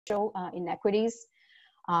racial inequities.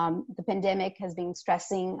 The pandemic has been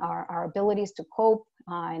stressing our abilities to cope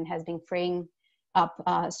and has been freeing up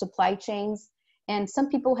supply chains. And some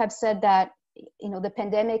people have said that, you know, the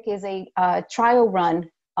pandemic is a trial run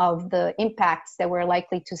of the impacts that we're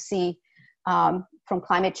likely to see from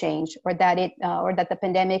climate change, or that the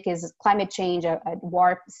pandemic is climate change at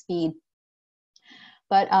warp speed.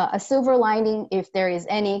 But a silver lining, if there is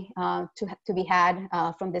any to be had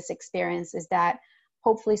from this experience, is that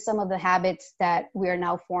hopefully some of the habits that we are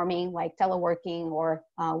now forming, like teleworking or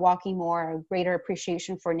walking more, or greater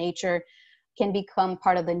appreciation for nature, can become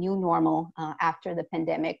part of the new normal after the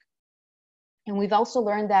pandemic. And we've also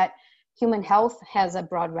learned that human health has a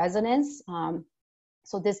broad resonance.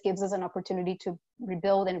 So this gives us an opportunity to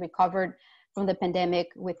rebuild and recover from the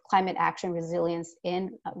pandemic with climate action, resilience, and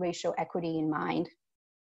racial equity in mind.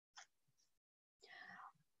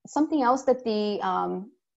 Something else that the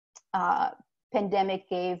pandemic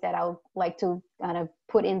gave that I would like to kind of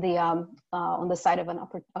put in the on the side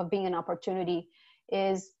of being an opportunity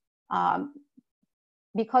is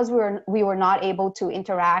because we were not able to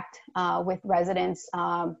interact with residents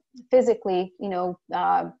physically, you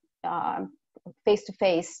know, face to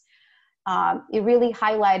face. It really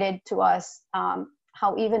highlighted to us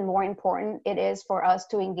how even more important it is for us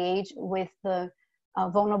to engage with the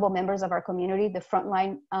vulnerable members of our community, the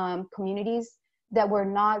frontline communities that were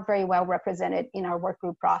not very well represented in our work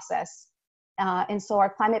group process. And so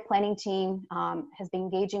our climate planning team has been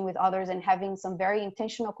engaging with others and having some very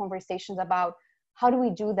intentional conversations about how do we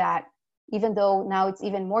do that, even though now it's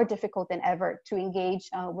even more difficult than ever to engage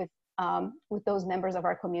with those members of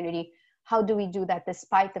our community. How do we do that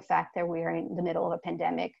despite the fact that we are in the middle of a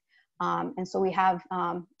pandemic? And so we have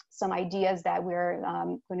some ideas that we're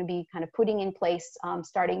going to be kind of putting in place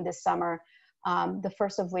starting this summer. The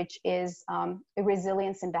first of which is a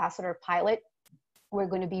resilience ambassador pilot. We're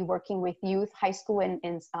going to be working with youth, high school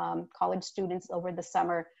and college students over the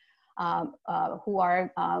summer who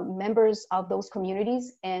are members of those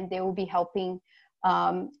communities, and they will be helping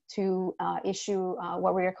to issue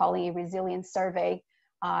what we are calling a resilience survey,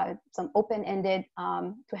 some open-ended,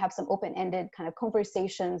 to have some open-ended kind of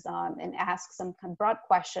conversations and ask some kind of broad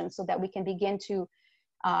questions so that we can begin to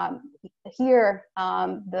hear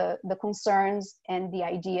the concerns and the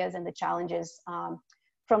ideas and the challenges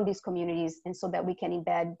from these communities, and so that we can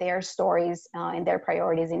embed their stories and their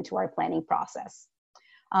priorities into our planning process.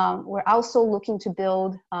 We're also looking to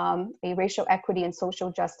build a racial equity and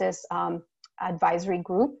social justice advisory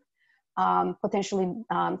group, potentially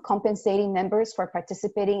compensating members for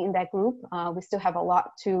participating in that group. We still have a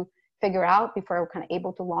lot to figure out before we're kind of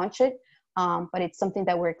able to launch it. But it's something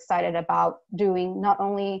that we're excited about doing, not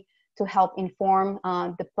only to help inform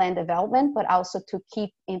the plan development, but also to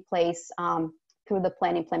keep in place through the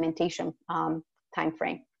plan implementation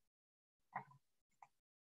timeframe.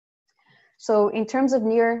 So in terms of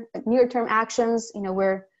near-term actions, you know,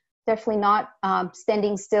 we're definitely not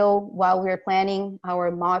standing still while we're planning.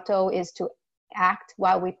 Our motto is to act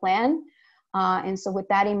while we plan. And so with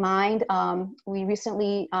that in mind, we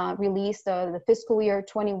recently released the fiscal year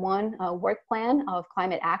 21 work plan of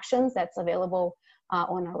climate actions that's available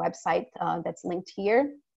on our website that's linked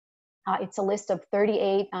here. It's a list of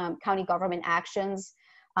 38 county government actions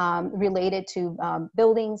related to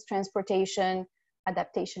buildings, transportation,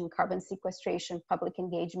 adaptation, carbon sequestration, public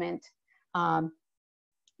engagement,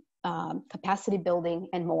 capacity building,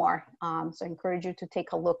 and more. So I encourage you to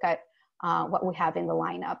take a look at what we have in the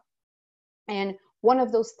lineup. And one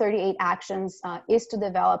of those 38 actions is to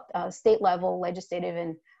develop state-level legislative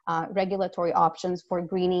and regulatory options for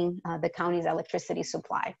greening the county's electricity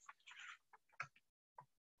supply.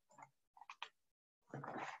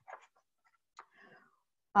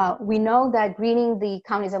 We know that greening the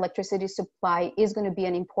county's electricity supply is going to be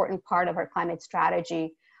an important part of our climate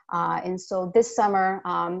strategy. And so this summer,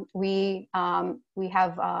 we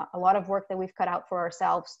have a lot of work that we've cut out for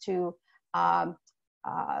ourselves to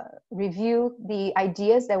review the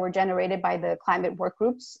ideas that were generated by the climate work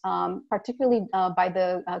groups, particularly by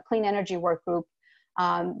the clean energy work group,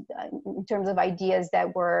 in terms of ideas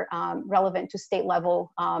that were relevant to state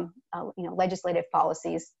level legislative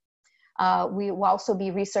policies. We will also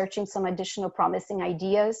be researching some additional promising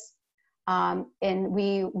ideas, and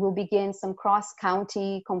we will begin some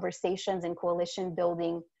cross-county conversations and coalition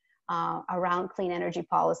building around clean energy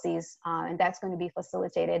policies, and that's going to be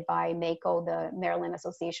facilitated by MACO, the Maryland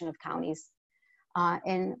Association of Counties.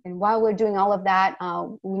 And while we're doing all of that,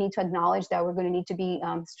 we need to acknowledge that we're going to need to be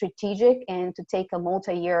strategic and to take a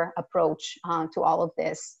multi-year approach to all of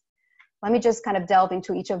this. Let me just kind of delve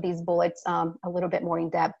into each of these bullets a little bit more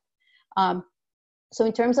in depth. So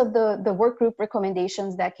in terms of the work group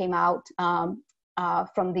recommendations that came out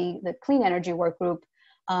from the clean energy work group,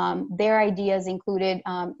 their ideas included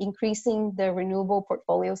increasing the renewable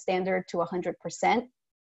portfolio standard to 100%,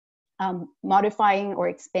 modifying or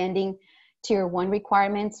expanding Tier 1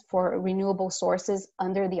 requirements for renewable sources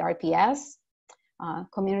under the RPS,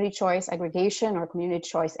 community choice aggregation or community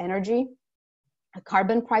choice energy, a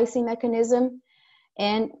carbon pricing mechanism,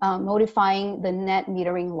 and modifying the net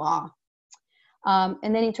metering law.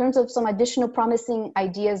 And then in terms of some additional promising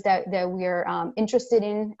ideas that we're interested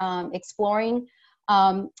in exploring,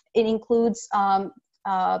 it includes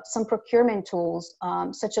some procurement tools,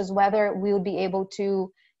 such as whether we would be able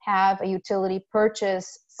to have a utility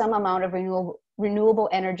purchase some amount of renewable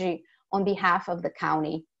energy on behalf of the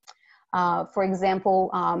county. For example,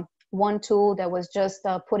 one tool that was just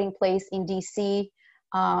put in place in DC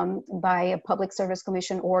by a Public Service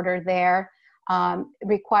Commission order there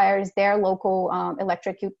requires their local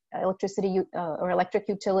electric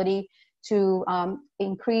utility to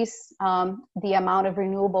increase the amount of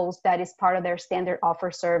renewables that is part of their standard offer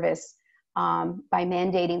service by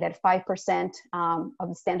mandating that 5% of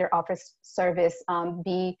the standard offer service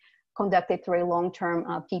be conducted through a long-term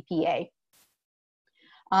PPA.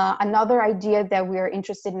 Another idea that we're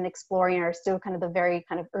interested in exploring, are still kind of the very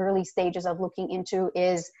kind of early stages of looking into,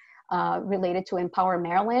 is related to Empower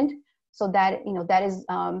Maryland. So that, you know, that is,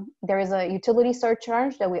 there is a utility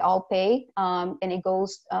surcharge that we all pay, and it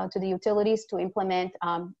goes to the utilities to implement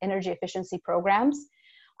energy efficiency programs.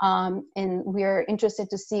 And we're interested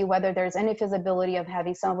to see whether there's any feasibility of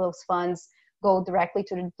having some of those funds go directly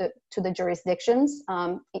to the jurisdictions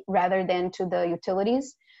rather than to the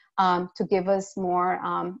utilities, to give us more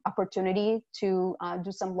opportunity to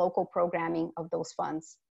do some local programming of those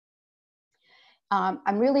funds.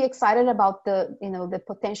 I'm really excited about the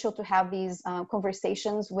potential to have these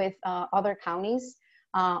conversations with other counties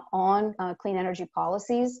on clean energy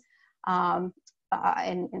policies, and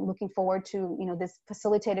looking forward to this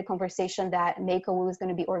facilitated conversation that MACO is going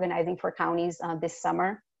to be organizing for counties this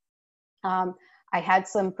summer. I had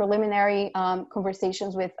some preliminary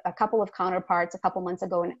conversations with a couple of counterparts a couple months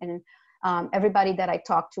ago, and everybody that I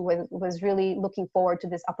talked to was really looking forward to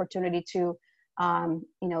this opportunity to kind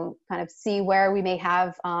of see where we may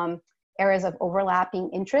have areas of overlapping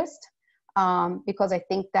interest, because I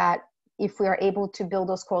think that if we are able to build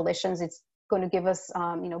those coalitions, it's going to give us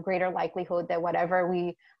greater likelihood that whatever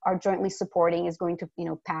we are jointly supporting is going to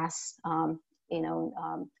pass at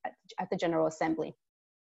the General Assembly.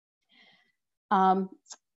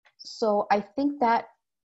 So I think that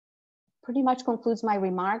pretty much concludes my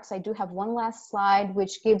remarks. I do have one last slide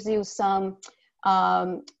which gives you some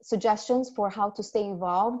suggestions for how to stay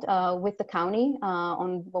involved with the county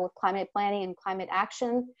on both climate planning and climate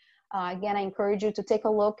action. Again, I encourage you to take a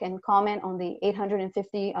look and comment on the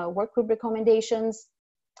 850 work group recommendations.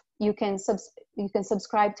 You can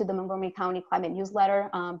subscribe to the Montgomery County Climate Newsletter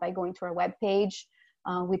by going to our webpage.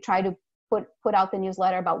 We try to put out the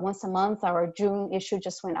newsletter about once a month. Our June issue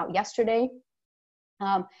just went out yesterday.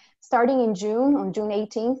 Starting in June, on June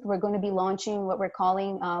 18th, we're going to be launching what we're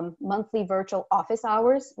calling monthly virtual office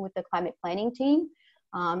hours with the climate planning team.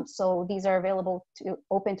 So these are available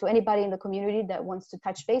open to anybody in the community that wants to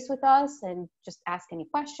touch base with us and just ask any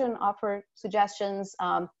question, offer suggestions.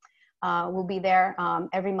 We'll be there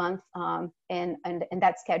every month, and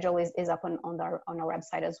that schedule is up on our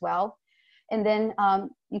website as well. And then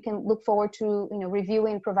you can look forward to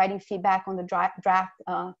reviewing, providing feedback on the draft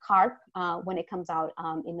CARP when it comes out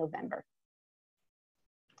in November.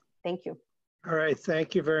 Thank you. All right,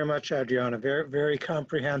 thank you very much, Adriana. Very, very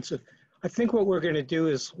comprehensive. I think what we're going to do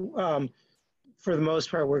is, for the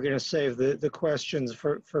most part, we're going to save the questions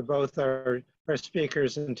for both our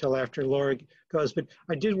speakers until after Lorig goes. But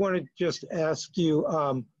I did want to just ask you,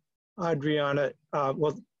 Adriana,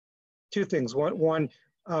 well, two things. One,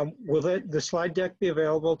 will the slide deck be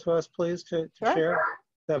available to us, please, to Sure. share?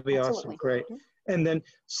 That'd be Absolutely. awesome. Great. And then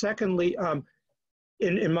secondly,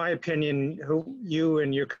 in my opinion, you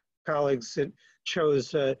and your colleagues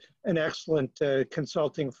chose an excellent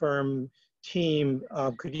consulting firm team.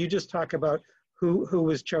 Could you just talk about who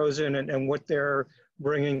was chosen and what they're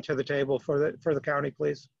bringing to the table for the county,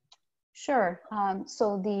 please? Sure.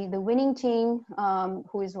 So the winning team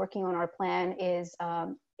who is working on our plan is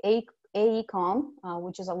AECOM,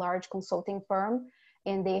 which is a large consulting firm,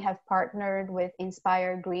 and they have partnered with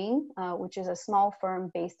Inspire Green, which is a small firm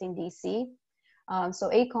based in DC. So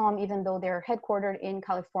AECOM, even though they're headquartered in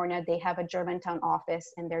California, they have a Germantown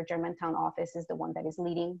office, and their Germantown office is the one that is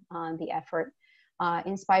leading the effort.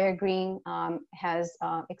 Inspire Green has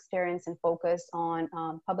experience and focus on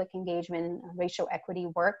public engagement, racial equity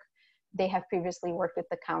work. they have previously worked with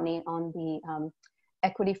the county on the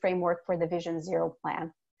equity framework for the Vision Zero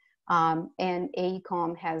plan. And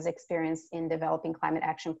AECOM has experience in developing climate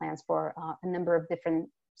action plans for a number of different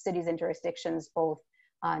cities and jurisdictions, both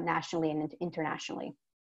nationally and internationally.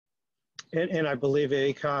 And I believe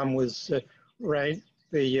AECOM was right,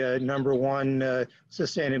 the #1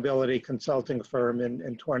 sustainability consulting firm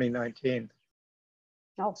in 2019.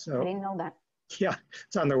 Oh, so, I didn't know that. Yeah,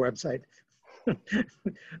 it's on their website.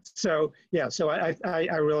 So yeah, so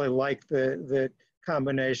I really like the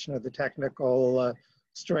combination of the technical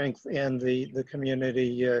strength and the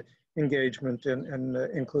community engagement and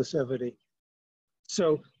inclusivity.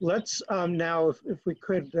 So let's now, if we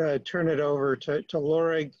could turn it over to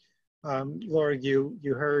Lorig. Lorig,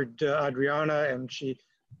 you heard Adriana, and she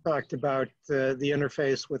talked about the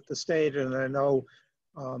interface with the state, and I know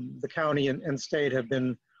the county and state have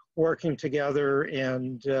been working together,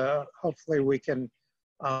 and hopefully we can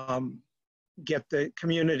get the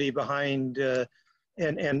community behind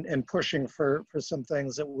and pushing for some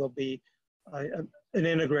things that will be an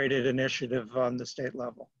integrated initiative on the state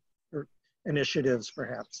level, or initiatives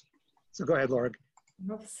perhaps. So go ahead, Lorig.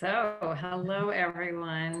 So, hello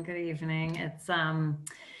everyone. Good evening. It's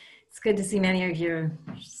good to see many of your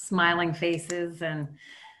smiling faces and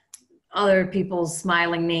other people's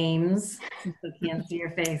smiling names, since I can't see your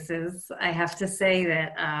faces. I have to say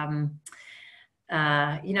that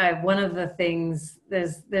you know, one of the things,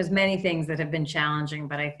 there's many things that have been challenging,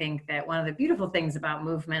 but I think that one of the beautiful things about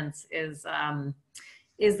movements is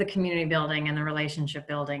the community building and the relationship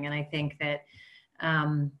building. And I think that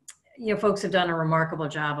you know, folks have done a remarkable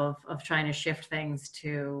job of trying to shift things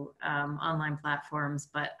to online platforms,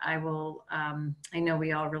 but I know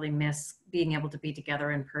we all really miss being able to be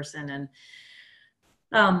together in person,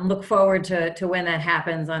 and look forward to when that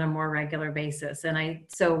happens on a more regular basis. And I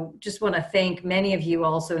just want to thank many of you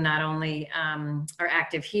also, not only are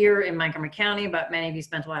active here in Montgomery County, but many of you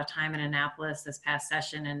spent a lot of time in Annapolis this past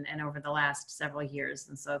session and over the last several years.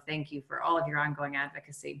 And so thank you for all of your ongoing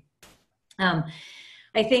advocacy.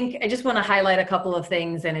 I think I just want to highlight a couple of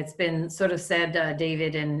things, and it's been sort of said,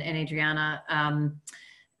 David and Adriana.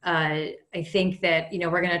 I think that, you know,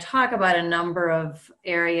 we're going to talk about a number of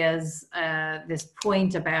areas, this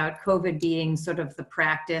point about COVID being sort of the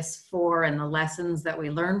practice for and the lessons that we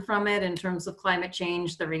learn from it in terms of climate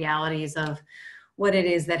change, the realities of what it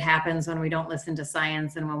is that happens when we don't listen to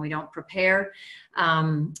science and when we don't prepare.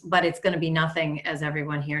 But it's going to be nothing, as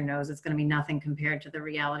everyone here knows, it's going to be nothing compared to the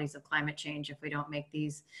realities of climate change if we don't make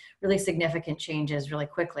these really significant changes really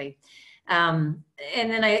quickly. And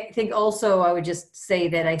then I think also I would just say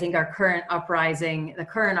that I think our current uprising, the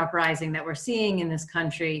current uprising that we're seeing in this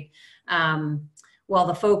country, while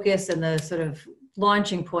the focus and the sort of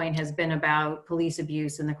launching point has been about police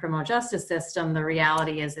abuse in the criminal justice system, the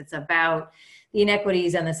reality is it's about the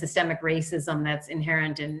inequities and the systemic racism that's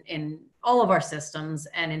inherent in all of our systems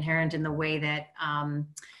and inherent in the way that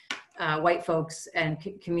white folks and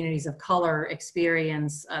communities of color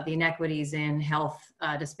experience the inequities in health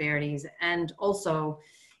disparities and also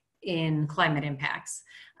in climate impacts.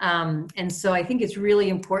 And so I think it's really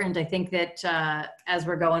important. I think that as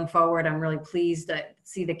we're going forward, I'm really pleased to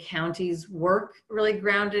see the county's work really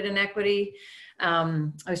grounded in equity. I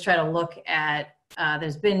was trying to look at,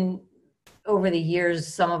 there's been, over the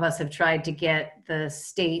years, some of us have tried to get the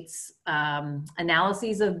state's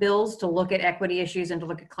analyses of bills to look at equity issues and to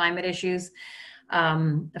look at climate issues.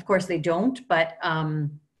 Of course, they don't, but you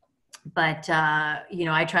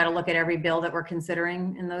know, I try to look at every bill that we're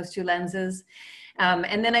considering in those two lenses.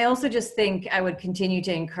 And then I also just think I would continue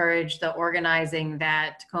to encourage the organizing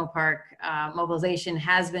that Takoma Park Mobilization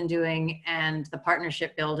has been doing and the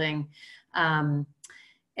partnership building.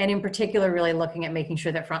 And in particular, really looking at making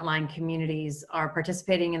sure that frontline communities are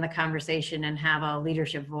participating in the conversation and have a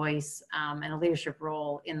leadership voice and a leadership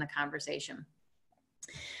role in the conversation.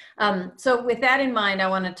 So with that in mind, I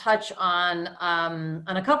want to touch on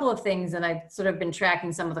a couple of things, and I've sort of been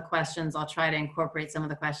tracking some of the questions. I'll try to incorporate some of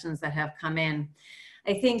the questions that have come in.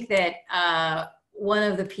 I think that one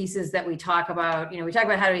of the pieces that we talk about, you know, we talk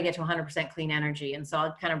about how do we get to 100% clean energy, and so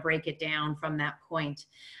I'll kind of break it down from that point.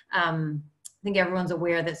 I think everyone's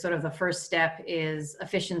aware that sort of the first step is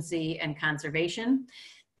efficiency and conservation.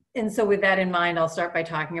 And so with that in mind, I'll start by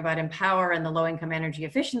talking about Empower and the low-income energy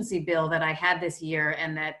efficiency bill that I had this year,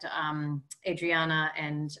 and that Adriana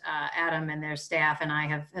and Adam and their staff and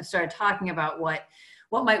I have started talking about what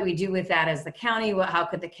might we do with that as the county, how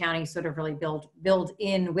could the county sort of really build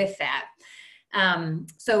in with that.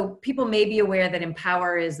 So people may be aware that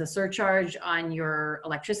Empower is the surcharge on your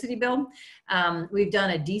electricity bill. We've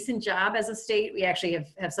done a decent job as a state. We actually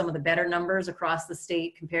have some of the better numbers across the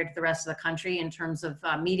state compared to the rest of the country in terms of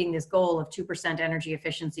meeting this goal of 2% energy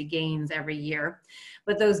efficiency gains every year.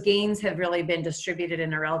 But those gains have really been distributed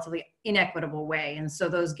in a relatively inequitable way. And so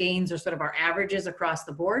those gains are sort of our averages across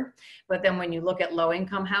the board. But then when you look at low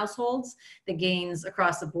income households, the gains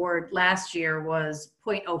across the board last year was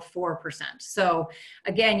 0.04%. So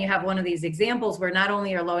again, you have one of these examples where not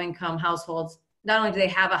only are low income households, not only do they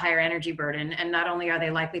have a higher energy burden, and not only are they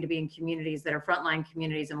likely to be in communities that are frontline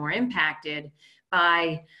communities and more impacted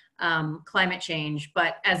by climate change,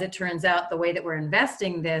 but as it turns out, the way that we're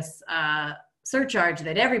investing this surcharge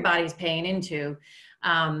that everybody's paying into,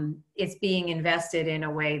 it's being invested in a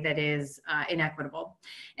way that is inequitable.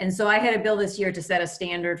 And so I had a bill this year to set a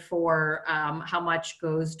standard for how much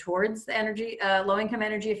goes towards the energy, low-income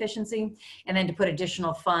energy efficiency, and then to put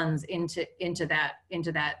additional funds into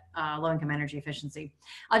that low-income energy efficiency.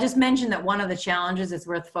 I'll just mention that one of the challenges, it's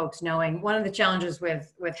worth folks knowing, one of the challenges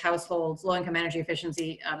with households, low-income energy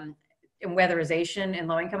efficiency, and weatherization in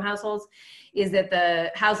low-income households is that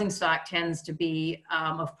the housing stock tends to be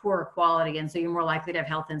of poorer quality, and so you're more likely to have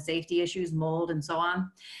health and safety issues, mold and so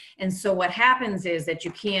on. And so what happens is that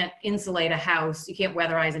you can't insulate a house, you can't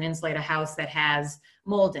weatherize and insulate a house that has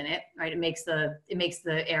mold in it, right? It makes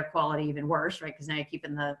the air quality even worse, right? Because now you're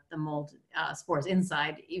keeping the mold spores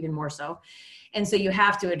inside even more so. And so you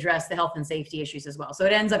have to address the health and safety issues as well. So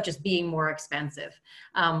it ends up just being more expensive,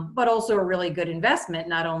 but also a really good investment,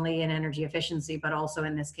 not only in energy efficiency, but also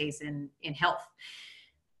in this case in health.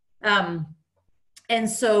 And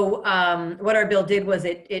so what our bill did was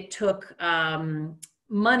it took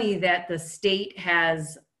money that the state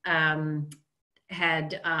has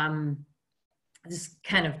this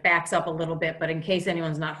kind of backs up a little bit, but in case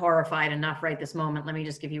anyone's not horrified enough right this moment, let me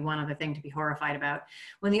just give you one other thing to be horrified about.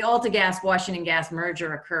 When the AltaGas Washington Gas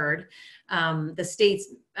merger occurred,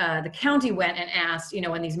 the county went and asked,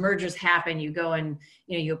 when these mergers happen, you go and,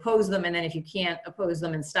 you oppose them. And then if you can't oppose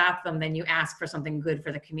them and stop them, then you ask for something good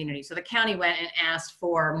for the community. So the county went and asked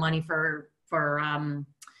for money for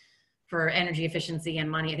energy efficiency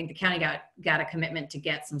and money. I think the county got a commitment to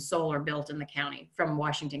get some solar built in the county from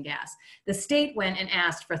Washington Gas. The state went and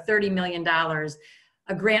asked for $30 million,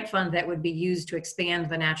 a grant fund that would be used to expand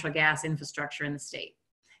the natural gas infrastructure in the state.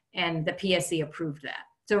 And the PSC approved that.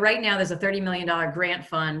 So right now there's a $30 million grant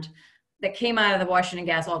fund that came out of the Washington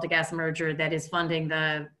Gas AltaGas merger that is funding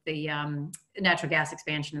the natural gas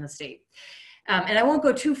expansion in the state. And I won't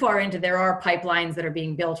go too far into, there are pipelines that are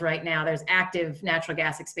being built right now. There's active natural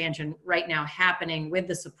gas expansion right now happening with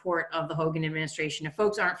the support of the Hogan administration. If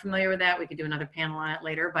folks aren't familiar with that, we could do another panel on it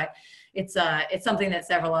later, but it's something that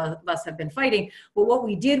several of us have been fighting. But what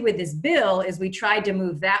we did with this bill is we tried to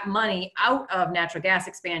move that money out of natural gas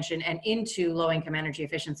expansion and into low-income energy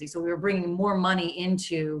efficiency. So we were bringing more money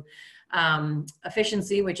into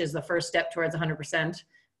efficiency, which is the first step towards 100%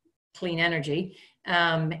 clean energy,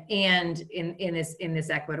 and in this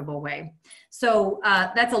equitable way. So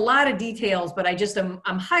that's a lot of details, but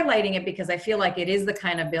I'm highlighting it because I feel like it is the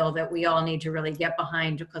kind of bill that we all need to really get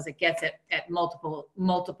behind, because it gets at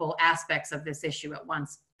multiple aspects of this issue at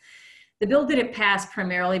once. The bill didn't pass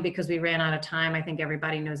primarily because we ran out of time. I think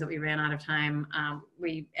everybody knows that we ran out of time.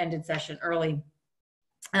 We ended session early.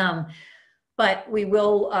 But we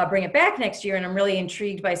will bring it back next year, and I'm really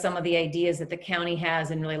intrigued by some of the ideas that the county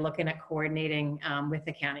has and really looking at coordinating with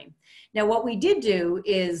the county. Now, what we did do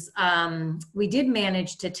is we did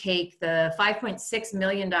manage to take the $5.6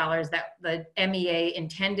 million that the MEA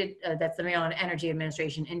intended, that's the Maryland Energy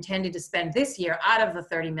Administration, intended to spend this year out of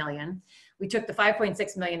the $30 million. We took the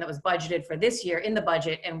 $5.6 million that was budgeted for this year in the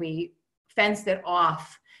budget, and we fenced it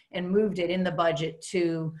off and moved it in the budget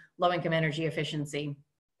to low-income energy efficiency.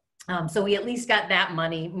 So we at least got that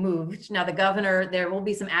money moved. Now the governor, there will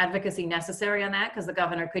be some advocacy necessary on that, because the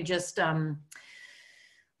governor could just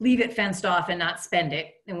leave it fenced off and not spend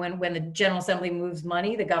it. And when the General Assembly moves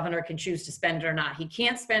money, the governor can choose to spend it or not. He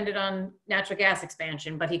can't spend it on natural gas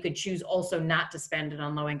expansion, but he could choose also not to spend it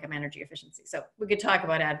on low-income energy efficiency. So we could talk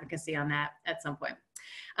about advocacy on that at some point.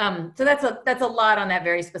 So that's a lot on that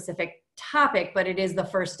very specific topic, but it is the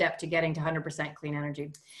first step to getting to 100% clean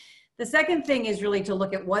energy. The second thing is really to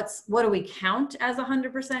look at what do we count as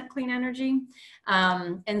 100% clean energy?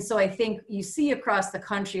 And so I think you see across the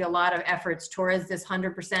country a lot of efforts towards this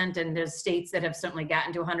 100%, and there's states that have certainly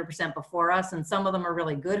gotten to 100% before us, and some of them are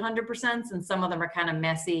really good 100%, and some of them are kind of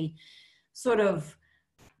messy, sort of,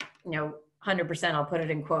 100%, I'll put it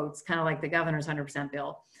in quotes, kind of like the governor's 100%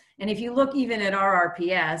 bill. And if you look even at our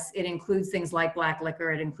RPS, it includes things like black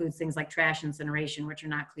liquor, it includes things like trash incineration, which are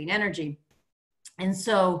not clean energy. And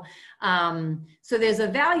so, so there's a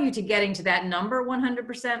value to getting to that number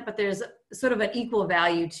 100%, but there's sort of an equal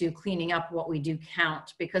value to cleaning up what we do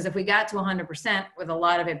count. Because if we got to 100%, with a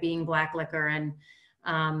lot of it being black liquor and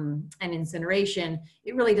incineration,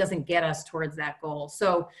 it really doesn't get us towards that goal.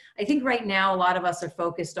 So I think right now a lot of us are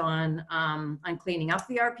focused on cleaning up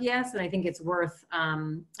the RPS, and I think it's worth.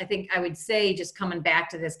 I think I would say, just coming back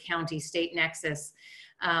to this county-state nexus,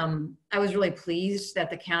 I was really pleased that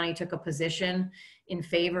the county took a position in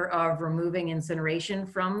favor of removing incineration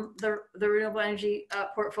from the renewable energy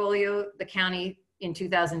portfolio. The county in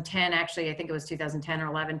 2010, actually, I think it was 2010 or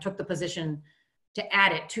 11, took the position to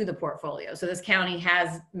add it to the portfolio. So this county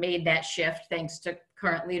has made that shift thanks to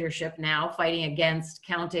current leadership now fighting against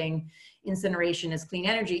counting incineration as clean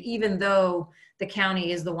energy, even though the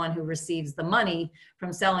county is the one who receives the money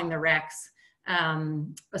from selling the RECs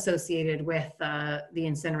associated with the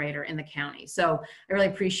incinerator in the county. So I really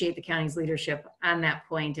appreciate the county's leadership on that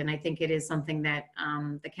point, and I think it is something that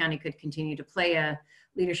the county could continue to play a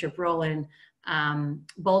leadership role in.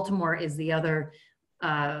 Baltimore is the other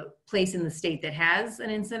place in the state that has an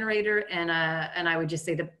incinerator, and I would just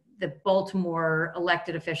say that the Baltimore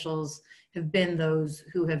elected officials have been those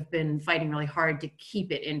who have been fighting really hard to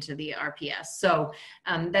keep it into the RPS. So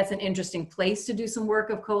that's an interesting place to do some work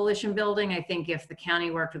of coalition building. I think if the county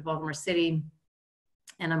worked with Baltimore City,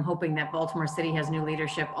 and I'm hoping that Baltimore City has new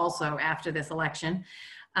leadership also after this election,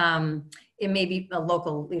 it may be a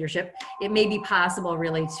local leadership, it may be possible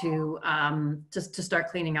really to just to start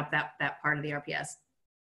cleaning up that part of the RPS.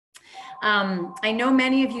 I know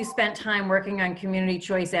many of you spent time working on community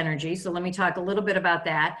choice energy, so let me talk a little bit about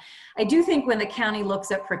that. I do think when the county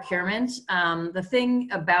looks at procurement, the thing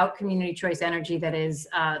about community choice energy that is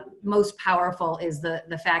most powerful is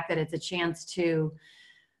the fact that it's a chance to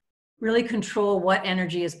really control what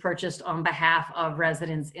energy is purchased on behalf of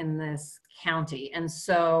residents in this county. And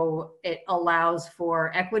so it allows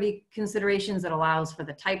for equity considerations, it allows for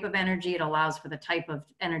the type of energy, it allows for the type of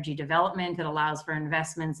energy development, it allows for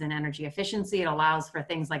investments in energy efficiency, it allows for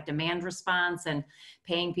things like demand response and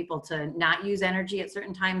paying people to not use energy at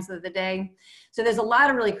certain times of the day. So there's a lot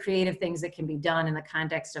of really creative things that can be done in the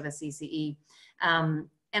context of a CCE. And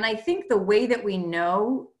I think the way that we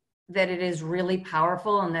know that it is really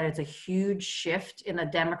powerful and that it's a huge shift in the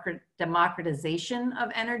democratization of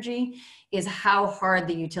energy is how hard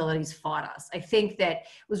the utilities fought us. I think that it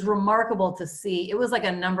was remarkable to see. It was like a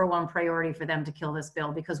 #1 priority for them to kill this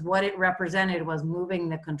bill, because what it represented was moving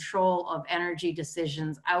the control of energy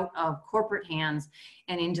decisions out of corporate hands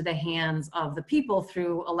and into the hands of the people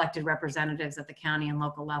through elected representatives at the county and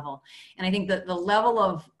local level. And I think that the level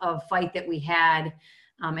of fight that we had,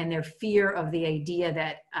 and their fear of the idea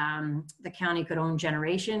that the county could own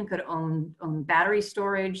generation, could own battery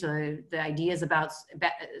storage, the ideas about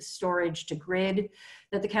storage to grid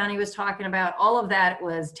that the county was talking about, all of that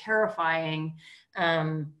was terrifying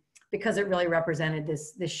because it really represented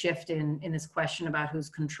this shift in this question about who's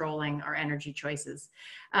controlling our energy choices.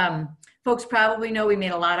 Folks probably know we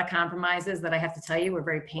made a lot of compromises that I have to tell you were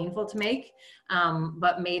very painful to make,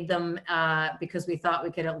 but made them because we thought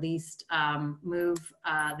we could at least move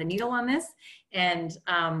the needle on this. And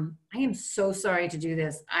I am so sorry to do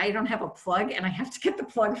this. I don't have a plug, and I have to get the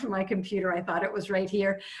plug for my computer. I thought it was right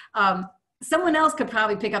here. Someone else could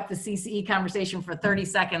probably pick up the CCE conversation for 30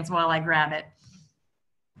 seconds while I grab it.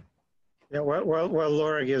 Yeah, well,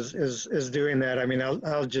 Lorig is doing that. I mean,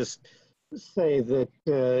 I'll just say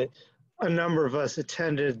that a number of us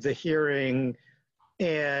attended the hearing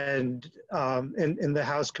and in the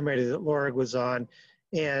House committee that Lorig was on,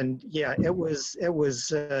 and yeah, it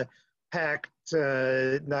was packed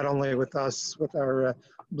not only with us with our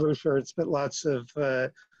blue shirts, but lots of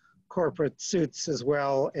corporate suits as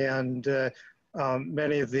well, and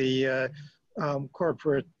many of the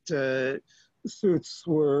corporate suits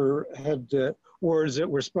had words that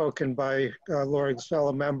were spoken by Lorig's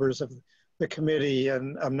fellow members of the committee,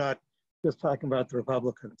 and I'm not just talking about the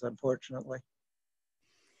Republicans, unfortunately.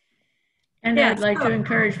 And yeah, I'd like to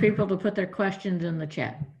encourage people to put their questions in the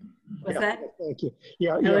chat. What's that? Thank you.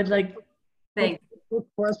 Yeah, I would like. Thanks. Put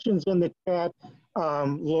questions in the chat.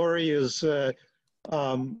 Lori is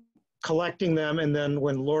collecting them, and then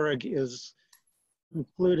when Lorig is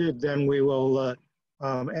concluded, then we will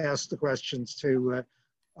ask the questions to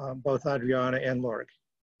both Adriana and Lorig.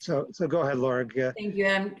 So go ahead, Lorig. Thank you.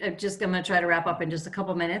 I'm going to try to wrap up in just a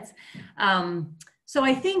couple minutes. So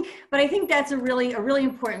I think that's a really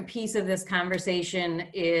important piece of this conversation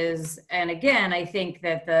is, and again, I think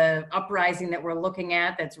that the uprising that we're looking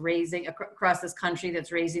at that's raising across this country,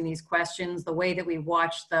 that's raising these questions, the way that we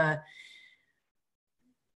watch the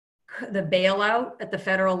bailout at the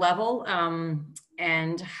federal level,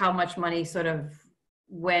 and how much money sort of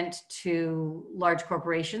went to large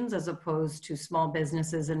corporations as opposed to small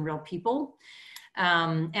businesses and real people.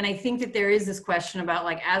 And I think that there is this question about,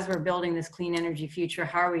 like, as we're building this clean energy future,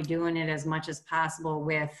 how are we doing it as much as possible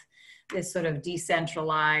with this sort of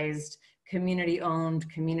decentralized, community-owned,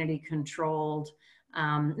 community-controlled,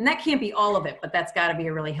 and that can't be all of it, but that's got to be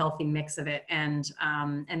a really healthy mix of it. And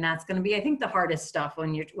that's going to be, I think, the hardest stuff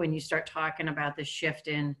when you start talking about the shift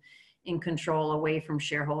in control away from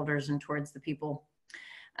shareholders and towards the people.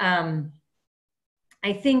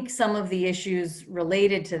 I think some of the issues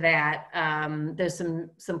related to that, there's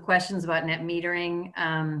some questions about net metering,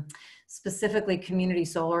 specifically community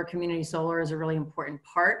solar. Community solar is a really important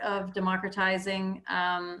part of democratizing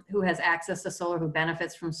who has access to solar, who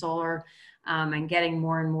benefits from solar, and getting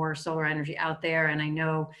more and more solar energy out there. And I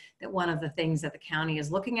know that one of the things that the county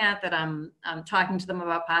is looking at, that I'm talking to them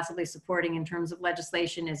about possibly supporting in terms of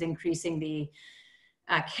legislation, is increasing the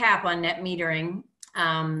cap on net metering.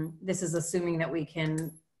 This is assuming that we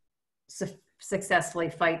can successfully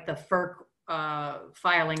fight the FERC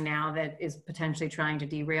filing now that is potentially trying to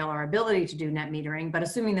derail our ability to do net metering. But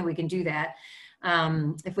assuming that we can do that,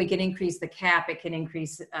 if we can increase the cap, it can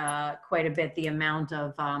increase quite a bit the amount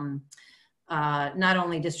of not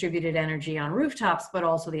only distributed energy on rooftops, but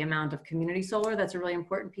also the amount of community solar. That's a really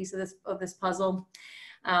important piece of this puzzle.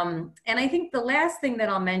 And I think the last thing that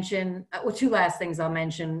I'll mention, well, two last things I'll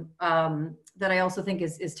mention that I also think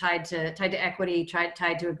is tied to equity,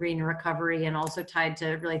 tied to a green recovery, and also tied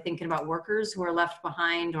to really thinking about workers who are left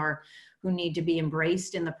behind or who need to be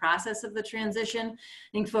embraced in the process of the transition.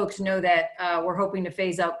 I think folks know that we're hoping to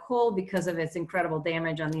phase out coal because of its incredible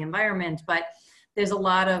damage on the environment, but there's a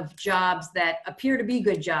lot of jobs that appear to be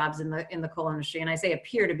good jobs in the coal industry. And I say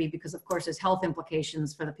appear to be because, of course, there's health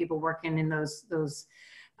implications for the people working in those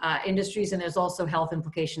industries, and there's also health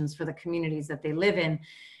implications for the communities that they live in.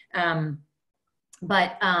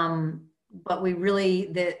 But we really,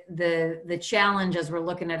 the challenge as we're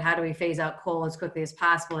looking at how do we phase out coal as quickly as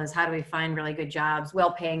possible is how do we find really good jobs,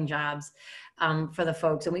 well-paying jobs for the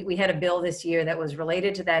folks. And we had a bill this year that was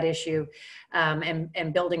related to that issue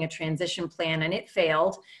and building a transition plan, and it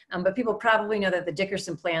failed. But people probably know that the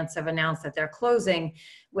Dickerson plants have announced that they're closing,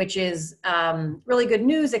 which is really good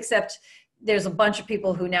news, except there's a bunch of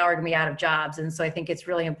people who now are going to be out of jobs. And so I think it's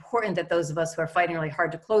really important that those of us who are fighting really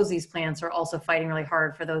hard to close these plants are also fighting really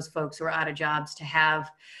hard for those folks who are out of jobs to have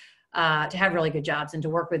really good jobs, and to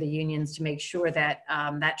work with the unions to make sure that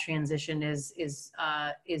that transition is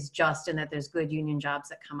just, and that there's good union jobs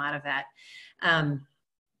that come out of that.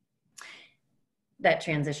 That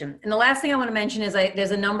transition. And the last thing I want to mention is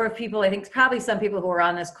there's a number of people, I think probably some people who are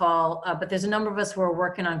on this call, but there's a number of us who are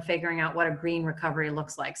working on figuring out what a green recovery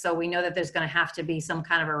looks like. So we know that there's going to have to be some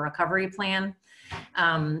kind of a recovery plan.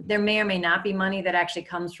 There may or may not be money that actually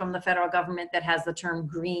comes from the federal government that has the term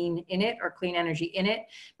green in it or clean energy in it.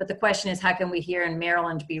 But the question is, how can we here in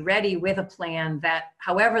Maryland be ready with a plan that,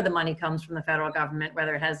 however the money comes from the federal government,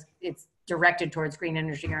 whether it's directed towards green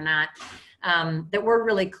energy or not, that we're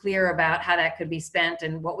really clear about how that could be spent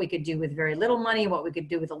and what we could do with very little money, what we could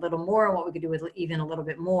do with a little more, and what we could do with even a little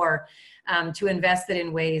bit more, to invest it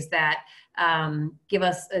in ways that give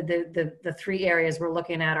us the three areas we're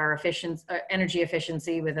looking at: our energy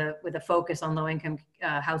efficiency with a focus on low-income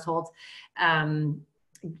households,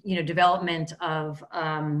 development of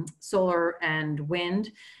solar and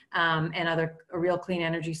wind and other real clean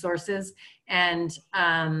energy sources, and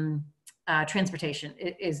transportation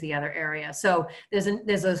is the other area. So there's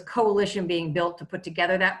a coalition being built to put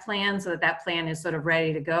together that plan, so that plan is sort of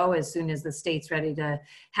ready to go as soon as the state's ready to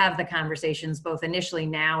have the conversations, both initially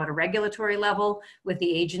now at a regulatory level with the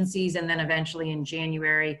agencies, and then eventually in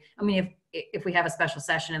January. I mean, if we have a special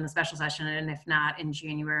session, in the special session, and if not, in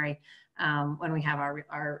January when we have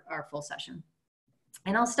our full session.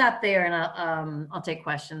 And I'll stop there, and I'll take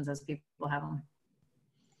questions as people have them.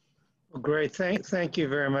 Well, great, thank you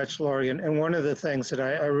very much, Lorig. And one of the things that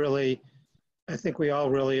I think we all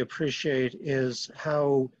really appreciate is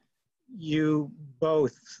how you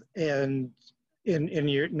both, and in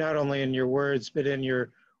your, not only in your words, but in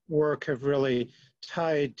your work, have really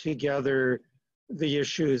tied together the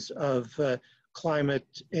issues of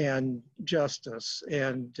climate and justice.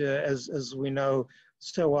 And as we know,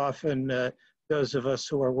 so often those of us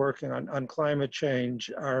who are working on climate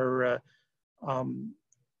change are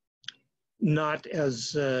not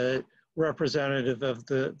as representative of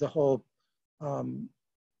the whole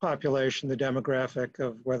population, the demographic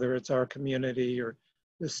of whether it's our community or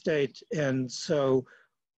the state. And so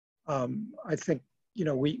I think,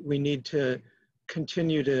 we need to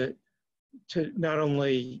continue to not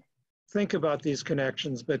only think about these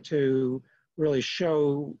connections, but to really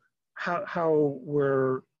show how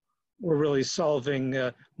we're really solving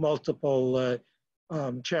multiple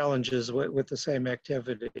challenges with the same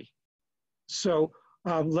activity. So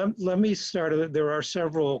let me start. There are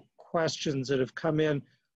several questions that have come in.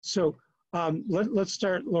 So let's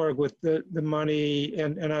start, Lorig, with the money,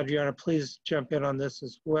 and Adriana, please jump in on this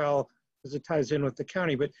as well, as it ties in with the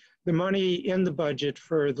county. But the money in the budget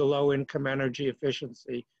for the low-income energy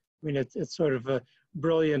efficiency, I mean, it's sort of a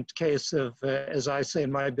brilliant case of, as I say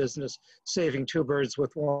in my business, saving two birds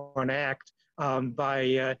with one act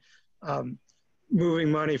by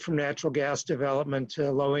moving money from natural gas development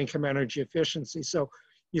to low-income energy efficiency. So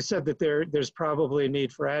you said that there's probably a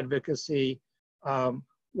need for advocacy.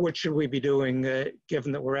 What should we be doing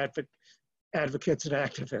given that we're advocates and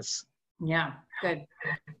activists? Yeah, good.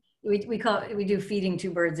 We do feeding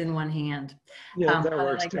two birds in one hand. Yeah, that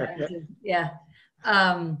works like too. that. Yeah.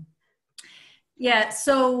 Yeah.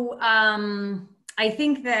 So I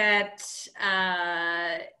think that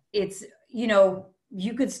it's, you know,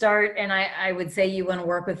 you could start, and I would say you want to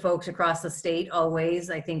work with folks across the state always.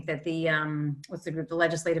 I think that the, what's the group, the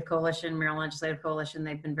Legislative Coalition, Maryland Legislative Coalition,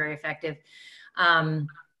 they've been very effective.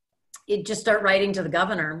 It just start writing to the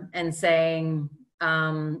governor and saying,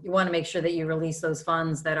 you want to make sure that you release those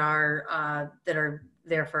funds that are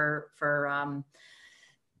there for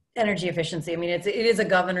energy efficiency. I mean, it is a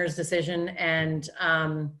governor's decision, and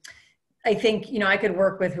I think, you know, I could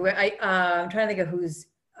work with I'm trying to think of who's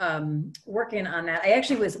working on that. I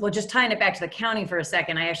actually was, well, just tying it back to the county for a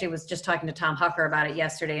second, I actually was just talking to Tom Hucker about it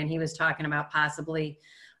yesterday, and he was talking about possibly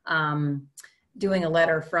doing a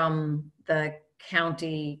letter from the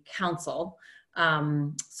county council.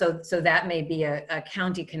 So that may be a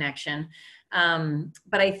county connection.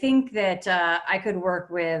 But I think that I could work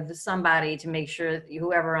with somebody to make sure that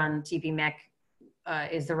whoever on TPMEC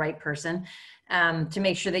is the right person, to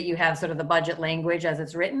make sure that you have sort of the budget language as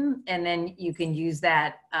it's written, and then you can use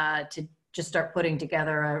that to just start putting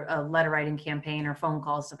together a letter writing campaign or phone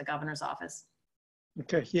calls to the governor's office.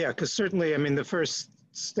 Okay, yeah, because certainly, I mean, the first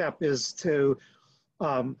step is to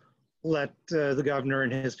let the governor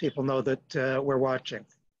and his people know that we're watching.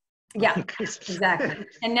 Yeah, exactly.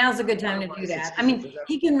 And now's a good time to do that. I mean,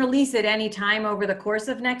 he can release it any time over the course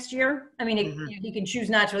of next year. I mean, he can choose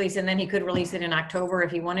not to release it, and then he could release it in October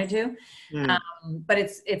if he wanted to. But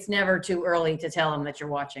it's never too early to tell him that you're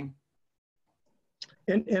watching.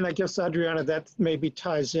 And I guess, Adriana, that maybe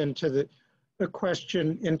ties into the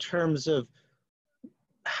question in terms of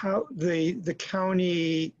how the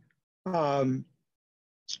county,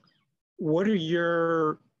 what are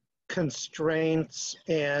your constraints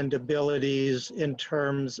and abilities in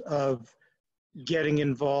terms of getting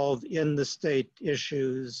involved in the state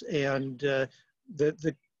issues and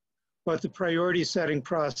both the priority setting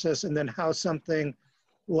process, and then how something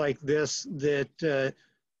like this that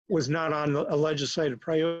was not on a legislative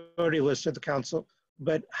priority list of the council,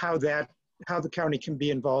 but how the county can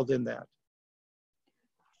be involved in that?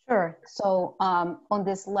 Sure. So on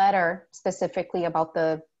this letter specifically about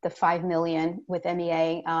the 5 million with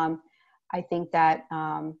MEA, I think that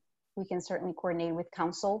we can certainly coordinate with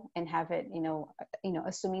council and have it,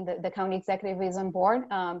 assuming that the county executive is on board.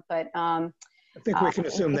 But I think we can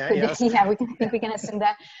assume that. Yes. Yeah, we can assume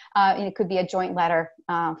that. And it could be a joint letter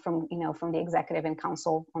from the executive and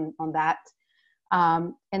council on that.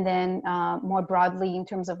 And then more broadly, in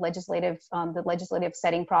terms of the legislative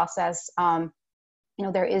setting process,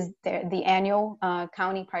 there is the annual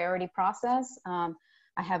county priority process.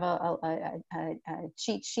 I have a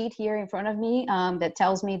cheat sheet here in front of me that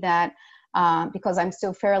tells me that, because I'm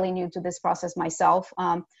still fairly new to this process myself,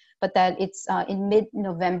 but that it's in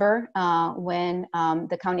mid-November when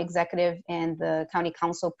the county executive and the county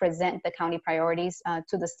council present the county priorities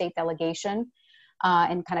to the state delegation.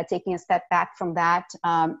 And kind of taking a step back from that,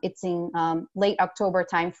 it's in late October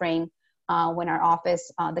timeframe when our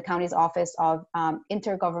office, the county's Office of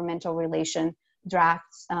Intergovernmental Relation,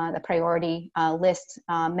 drafts the priority list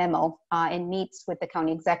memo and meets with the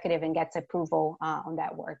county executive and gets approval on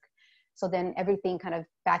that work. So then everything kind of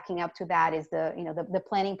backing up to that is the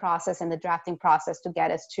planning process and the drafting process to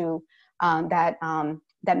get us to that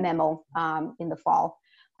memo in the fall.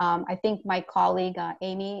 I think my colleague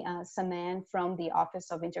Amy Saman from the Office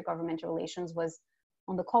of Intergovernmental Relations was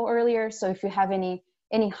on the call earlier. So if you have any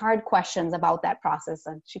hard questions about that process,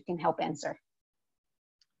 she can help answer.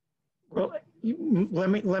 Well, let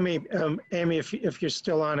me, Amy, if you're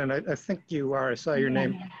still on, and I think you are, I saw your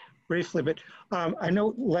name briefly, but I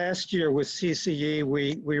know last year with CCE,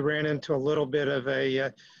 we ran into a little bit of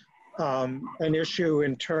an issue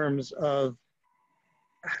in terms of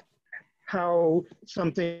how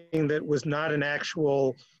something that was not an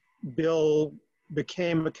actual bill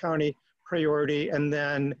became a county priority, and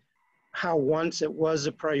then how once it was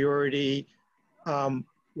a priority,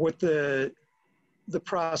 what the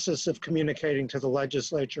process of communicating to the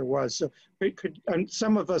legislature was. So it could, and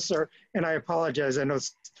some of us are, and I apologize, I know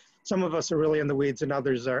some of us are really in the weeds and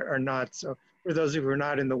others are not. So for those of you who are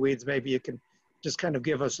not in the weeds, maybe you can just kind of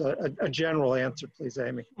give us a general answer, please,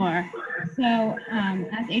 Amy. Sure. So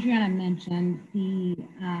as Adriana mentioned, the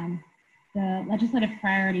legislative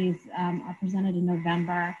priorities are presented in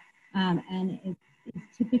November, and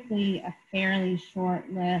it's typically a fairly short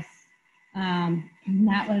list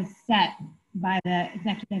that was set by the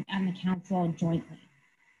executive and the council jointly.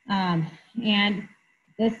 And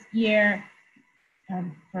this year,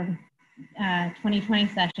 for 2020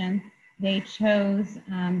 session, they chose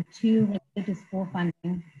two related to school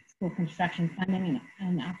funding, school construction funding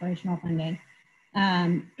and operational funding,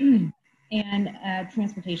 and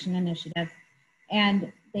transportation initiatives.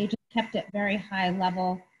 And they just kept it very high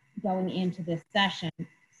level going into this session.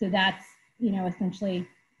 So that's, you know, essentially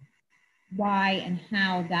why and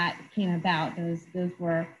how that came about. Those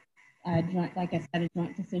were joint, like I said, a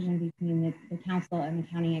joint decision between the council and the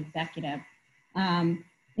county executive. In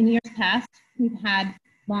years past, we've had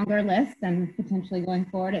longer lists, and potentially going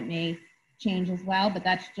forward, it may change as well, but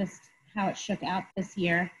that's just how it shook out this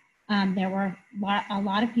year. There were a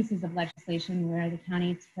lot of pieces of legislation where the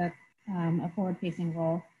county took a forward-facing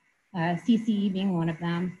role, CCE being one of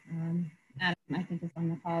them. Adam, I think, is on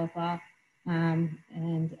the call as well. And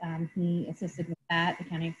he assisted with that. The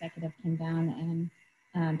county executive came down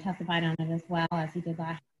and testified on it as well, as he did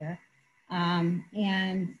last year.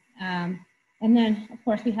 And then, of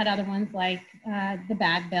course, we had other ones like the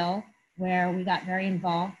bag bill, where we got very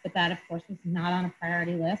involved, but that, of course, was not on a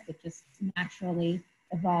priority list. It just naturally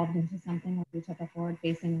evolved into something where we took a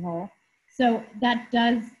forward-facing role. So that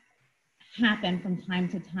does happen from time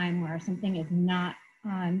to time, where something is not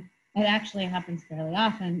on, it actually happens fairly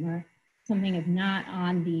often, where something is not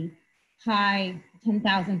on the high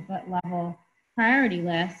 10,000-foot level priority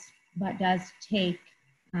list, but does take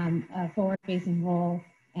a forward-facing role,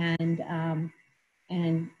 and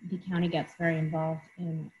the county gets very involved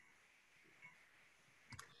in.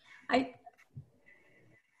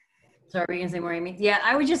 Sorry, were you gonna say more, Amy? Yeah,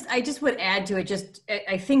 I just would add to it.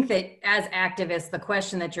 I think that as activists, the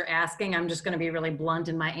question that you're asking, I'm just going to be really blunt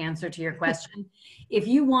in my answer to your question. If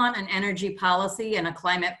you want an energy policy and a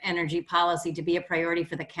climate energy policy to be a priority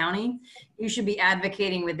for the county, you should be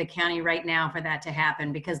advocating with the county right now for that to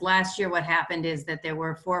happen. Because last year, what happened is that there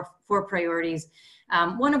were four priorities.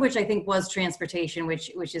 One of which I think was transportation,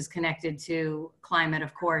 which is connected to climate,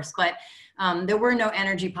 of course, but there were no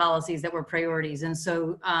energy policies that were priorities. And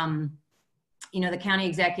so, you know, the county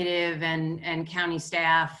executive and county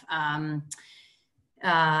staff and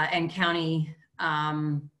county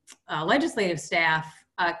legislative staff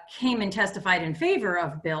came and testified in favor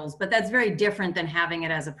of bills, but that's very different than having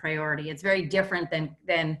it as a priority. It's very different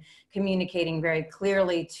than communicating very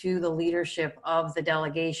clearly to the leadership of the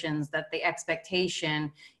delegations that the expectation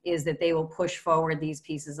is that they will push forward these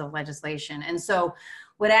pieces of legislation. And so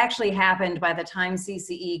what actually happened by the time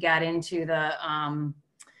CCE got into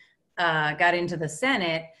the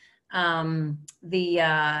Senate,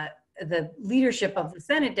 the leadership of the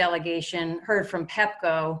Senate delegation heard from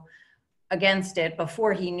PEPCO against it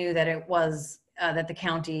before he knew that it was that the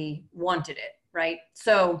county wanted it, right?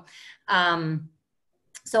 So,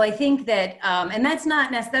 so I think that, and that's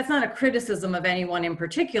not a criticism of anyone in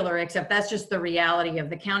particular, except that's just the reality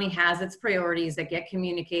of the county has its priorities that get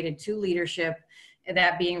communicated to leadership.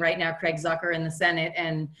 That being right now Craig Zucker in the Senate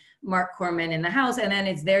and Mark Corman in the House, and then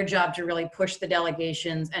it's their job to really push the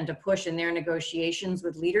delegations and to push in their negotiations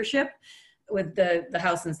with leadership, with the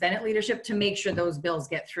House and Senate leadership, to make sure those bills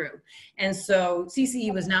get through. And so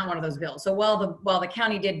CCE was not one of those bills. So while the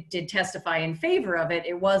county did testify in favor of it,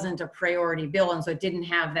 it wasn't a priority bill, and so it didn't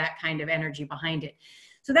have that kind of energy behind it.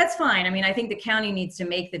 So that's fine. I mean, I think the county needs to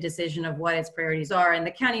make the decision of what its priorities are, and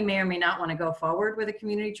the county may or may not want to go forward with a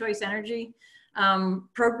community choice energy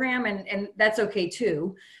program, and that's okay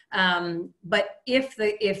too. But if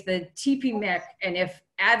the TPMEC and if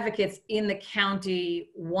advocates in the county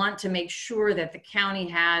want to make sure that the county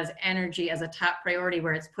has energy as a top priority,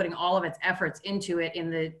 where it's putting all of its efforts into it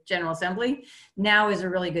in the General Assembly, now is a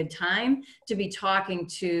really good time to be talking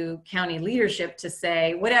to county leadership to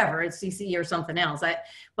say, whatever, it's CCE or something else,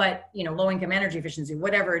 but you know, low-income energy efficiency,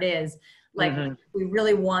 whatever it is, like we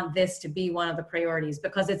really want this to be one of the priorities,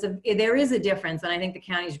 because there is a difference. And I think the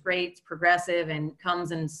county's great, it's progressive, and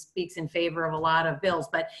comes and speaks in favor of a lot of bills,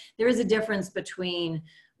 but there is a difference between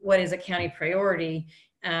what is a county priority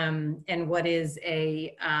and what is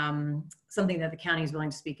a something that the county is willing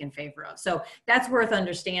to speak in favor of. So that's worth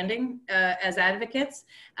understanding as advocates.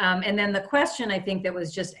 And then the question I think that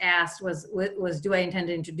was just asked was do I intend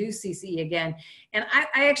to introduce CCE again? And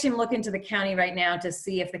I actually am looking to the county right now to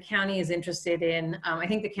see if the county is interested in, I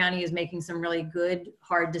think the county is making some really good,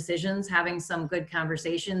 hard decisions, having some good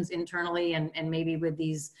conversations internally and maybe with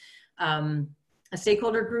these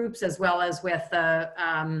stakeholder groups as well as with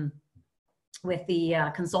the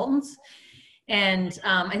consultants. And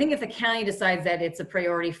I think if the county decides that it's a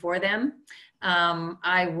priority for them,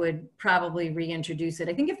 I would probably reintroduce it.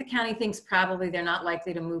 I think if the county thinks probably they're not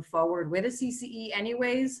likely to move forward with a CCE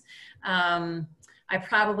anyways, I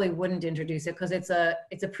probably wouldn't introduce it because it's a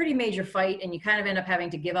pretty major fight and you kind of end up having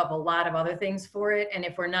to give up a lot of other things for it. And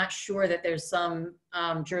if we're not sure that there's some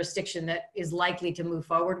jurisdiction that is likely to move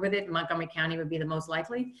forward with it, Montgomery County would be the most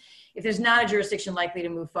likely. If there's not a jurisdiction likely to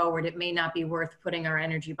move forward, it may not be worth putting our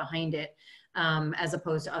energy behind it as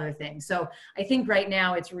opposed to other things. So I think right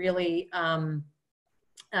now it's really, and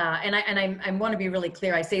I want to be really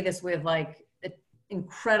clear. I say this with like an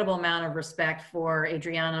incredible amount of respect for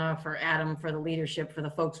Adriana, for Adam, for the leadership, for the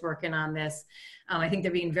folks working on this. I think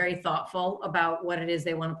they're being very thoughtful about what it is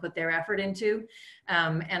they want to put their effort into.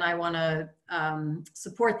 And I want to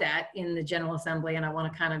support that in the General Assembly, and I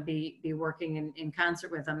want to kind of be working in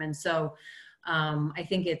concert with them. And so I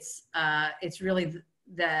think it's really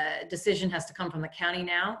the decision has to come from the county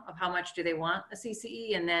now of how much do they want a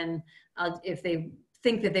CCE, and then if they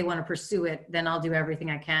think that they want to pursue it, then I'll do everything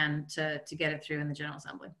I can to get it through in the General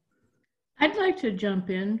Assembly. I'd like to jump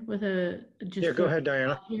in with go ahead,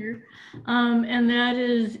 Diana. Here. And that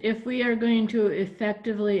is, if we are going to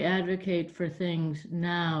effectively advocate for things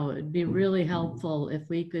now, it'd be really helpful if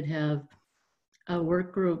we could have a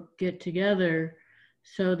work group get together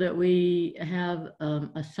so that we have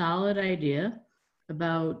a solid idea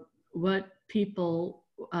about what people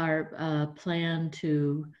are planned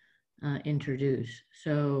to introduce.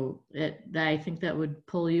 So I think that would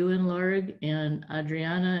pull you in, Lorig, and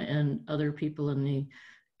Adriana and other people in the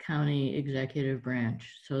county executive branch,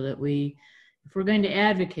 so that if we're going to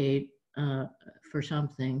advocate for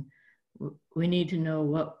something, we need to know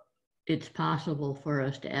what it's possible for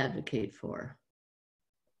us to advocate for.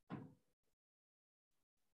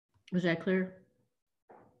 Was that clear?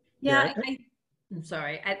 Yeah, I'm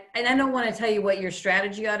sorry. And I don't want to tell you what your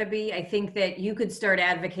strategy ought to be. I think that you could start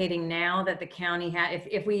advocating now that the county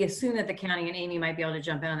if we assume that the county, and Amy might be able to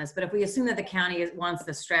jump in on this, but if we assume that the county wants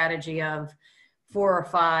the strategy of 4 or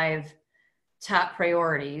 5 top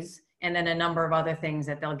priorities and then a number of other things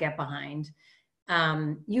that they'll get behind,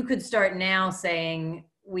 you could start now saying,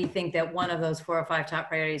 we think that one of those 4 or 5 top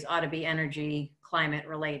priorities ought to be energy, climate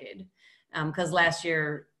related. Because last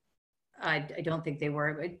year, I don't think they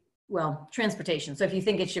were. Well, transportation. So if you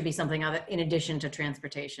think it should be something other in addition to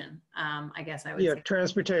transportation, I guess I would say.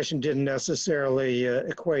 Transportation didn't necessarily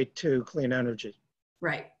equate to clean energy.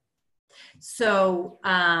 Right. So,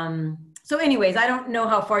 so anyways, I don't know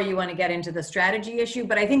how far you want to get into the strategy issue,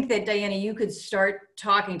 but I think that, Diana, you could start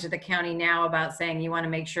talking to the county now about saying you want to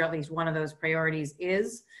make sure at least one of those priorities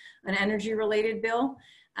is an energy related bill.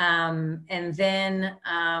 And then,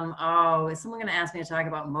 is someone going to ask me to talk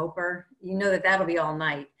about MOPR? You know that'll be all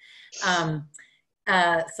night.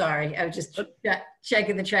 Sorry, I was just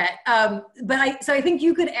checking the chat. So I think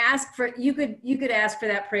you could ask for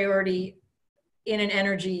that priority in an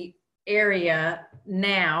energy area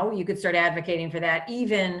now. You could start advocating for that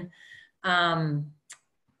even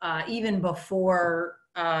before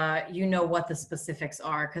you know what the specifics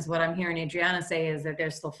are, because what I'm hearing Adriana say is that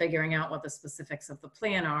they're still figuring out what the specifics of the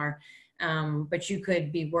plan are. But you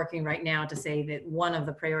could be working right now to say that one of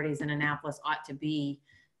the priorities in Annapolis ought to be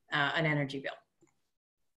an energy bill.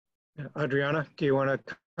 Adriana, do you want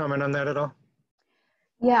to comment on that at all?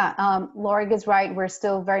 Yeah, Lorig is right. We're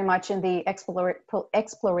still very much in the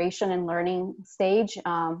exploration and learning stage.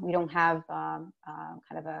 We don't have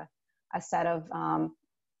kind of a set of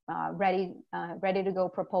ready to go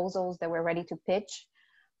proposals that we're ready to pitch.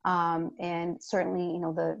 And certainly,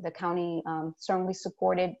 the county certainly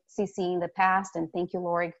supported CC in the past, and thank you,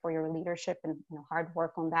 Lorig, for your leadership and hard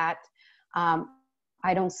work on that.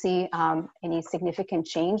 I don't see any significant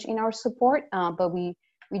change in our support, but we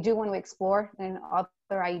do want to explore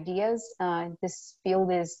other ideas. This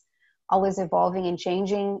field is always evolving and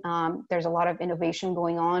changing. There's a lot of innovation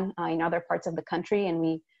going on in other parts of the country, and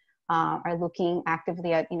we are looking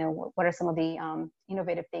actively at what are some of the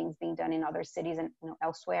innovative things being done in other cities and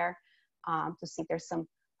elsewhere to see if there's some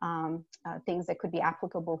things that could be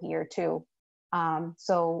applicable here too.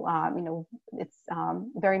 So it's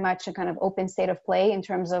very much a kind of open state of play in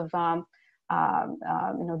terms of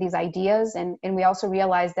these ideas, and we also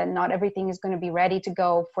realized that not everything is going to be ready to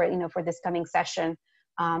go for for this coming session.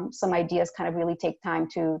 Some ideas kind of really take time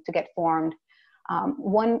to get formed.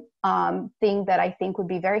 One thing that I think would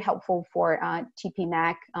be very helpful for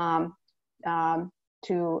TPMEC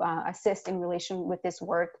to assist in relation with this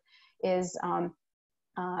work is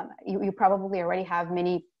you probably already have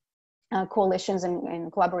many coalitions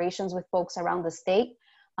and collaborations with folks around the state.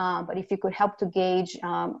 But if you could help to gauge,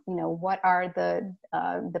 what are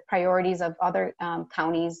the priorities of other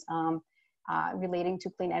counties relating to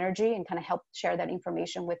clean energy, and kind of help share that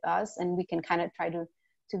information with us, and we can kind of try to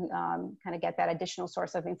kind of get that additional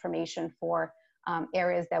source of information for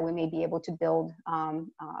areas that we may be able to build kind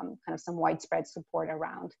of some widespread support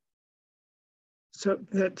around. So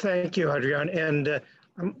thank you, Adriana, and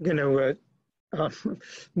I'm going to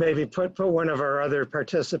maybe put one of our other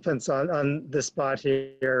participants on the spot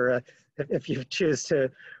here if you choose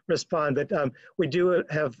to respond. But we do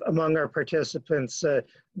have among our participants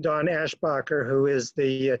Dawn Ashbacher, who is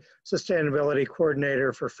the sustainability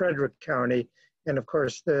coordinator for Frederick County, and of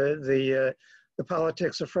course the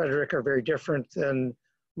politics of Frederick are very different than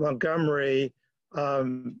Montgomery.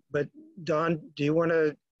 But Dawn, do you want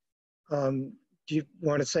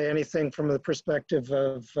to say anything from the perspective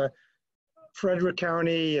of Frederick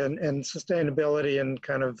County and sustainability, and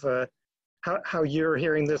kind of how you're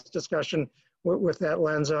hearing this discussion with that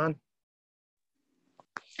lens on?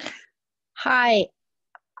 Hi,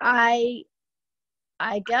 I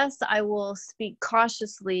guess I will speak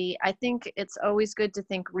cautiously. I think it's always good to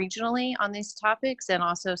think regionally on these topics and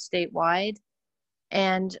also statewide.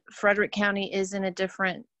 And Frederick County is in a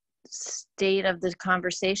different state of the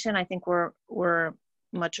conversation. I think we're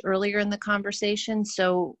much earlier in the conversation.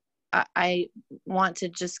 So I want to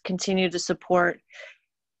just continue to support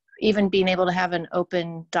even being able to have an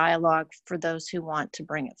open dialogue for those who want to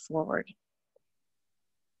bring it forward.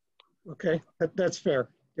 Okay, that's fair.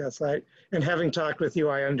 Yes, and having talked with you,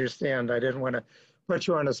 I understand. I didn't want to put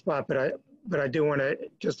you on the spot, but I do want to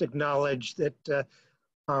just acknowledge that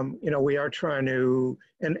we are trying to,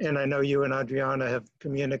 and I know you and Adriana have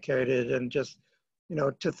communicated, and just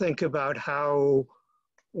to think about how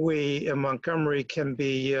we in Montgomery can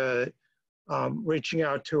be reaching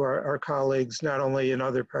out to our colleagues, not only in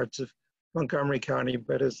other parts of Montgomery County,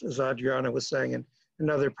 but as Adriana was saying, in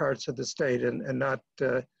other parts of the state, and not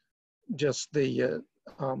just the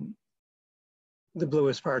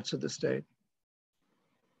bluest parts of the state.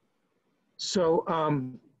 So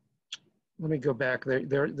let me go back.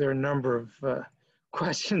 There are a number of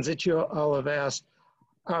questions that you all have asked.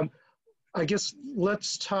 I guess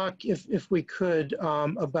let's talk, if we could,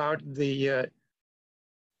 about the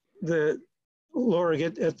Lorig,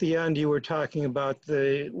 at the end you were talking about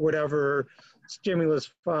the whatever stimulus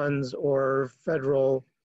funds or federal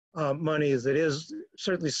monies. It is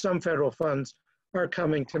certainly some federal funds are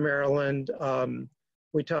coming to Maryland.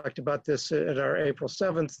 We talked about this at our April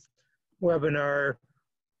 7th webinar.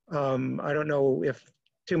 I don't know if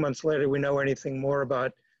 2 months later we know anything more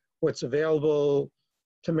about what's available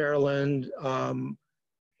to Maryland,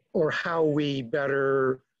 or how we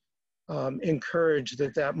better encourage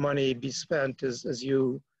that money be spent, as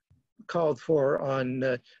you called for,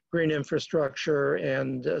 on green infrastructure,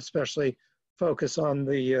 and especially focus on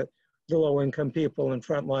the low-income people and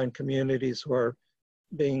frontline communities who are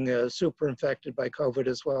being super infected by COVID,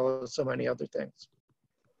 as well as so many other things.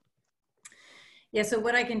 Yeah, so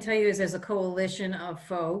what I can tell you is there's a coalition of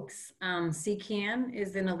folks. CCAN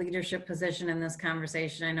is in a leadership position in this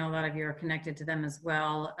conversation. I know a lot of you are connected to them as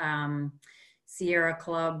well. Sierra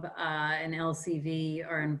Club and LCV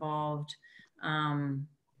are involved. And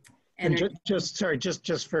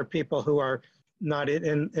just for people who are not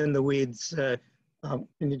in the weeds, can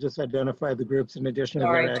you just identify the groups in addition to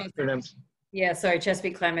their acronyms? Yeah, sorry,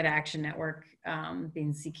 Chesapeake Climate Action Network,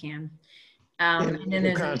 being CCAN. And then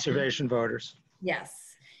there's Conservation Voters.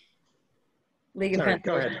 Yes. League of Conservation.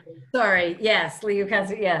 Go ahead. Sorry, yes, League of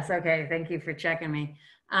Conservation. Yes, okay, thank you for checking me.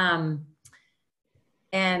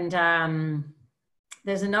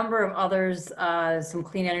 There's a number of others, some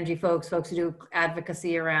clean energy folks who do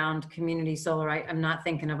advocacy around community solar. I'm not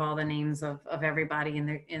thinking of all the names of everybody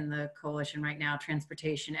in the coalition right now.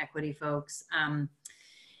 Transportation equity folks,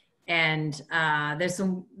 there's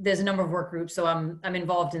a number of work groups. So I'm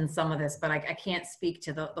involved in some of this, but I can't speak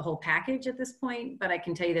to the whole package at this point. But I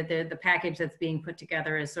can tell you that the package that's being put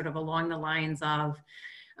together is sort of along the lines of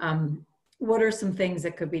what are some things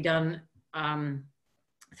that could be done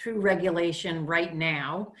through regulation right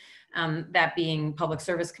now, that being Public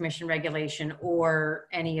Service Commission regulation or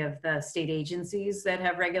any of the state agencies that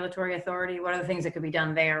have regulatory authority. What are the things that could be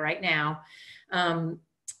done there right now?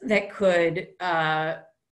 that could,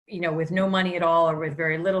 with no money at all or with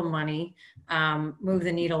very little money, move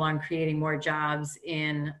the needle on creating more jobs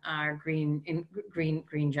in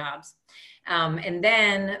green jobs. And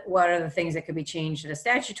then what are the things that could be changed at a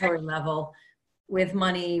statutory level, with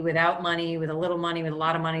money, without money, with a little money, with a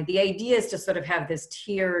lot of money? The idea is to sort of have this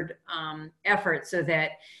tiered effort so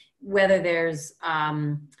that whether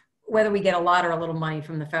we get a lot or a little money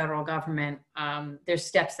from the federal government, there's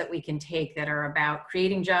steps that we can take that are about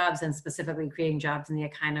creating jobs, and specifically creating jobs in the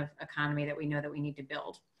kind of economy that we know that we need to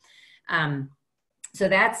build. So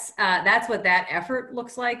that's what that effort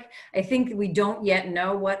looks like. I think we don't yet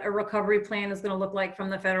know what a recovery plan is going to look like from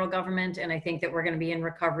the federal government, and I think that we're going to be in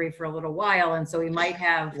recovery for a little while, and so we might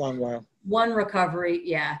have long while. One recovery,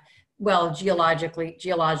 yeah. Well,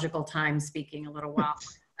 geological time speaking, a little while.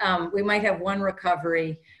 We might have one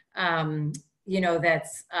recovery,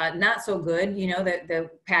 that's not so good, the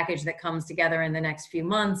package that comes together in the next few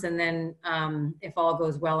months. And then if all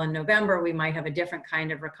goes well in November, we might have a different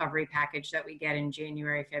kind of recovery package that we get in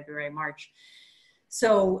January, February, March.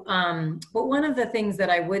 So, but one of the things that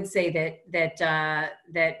I would say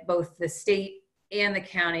that both the state and the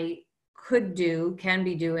county can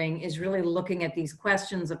be doing is really looking at these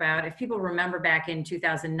questions about, if people remember back in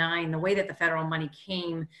 2009, the way that the federal money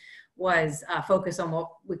came was focused on what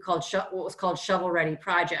was called shovel-ready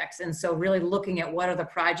projects. And so really looking at what are the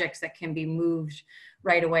projects that can be moved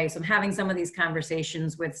right away. So I'm having some of these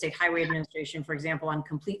conversations with State Highway Administration, for example, on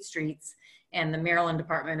complete streets, and the Maryland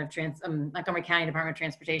Department of Montgomery County Department of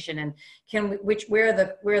Transportation, and where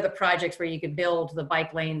are the projects where you could build the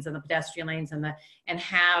bike lanes and the pedestrian lanes and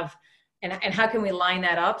how can we line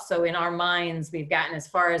that up so in our minds we've gotten as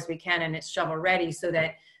far as we can and it's shovel ready, so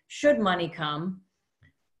that should money come,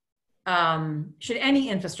 should any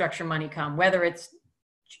infrastructure money come, whether it's,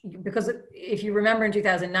 because if you remember in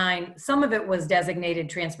 2009, some of it was designated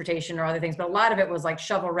transportation or other things, but a lot of it was like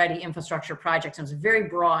shovel ready infrastructure projects. And it was very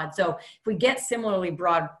broad. So if we get similarly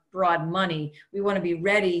broad money, we want to be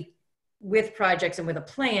ready with projects and with a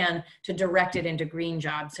plan to direct it into green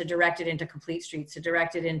jobs, to direct it into complete streets, to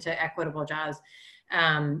direct it into equitable jobs.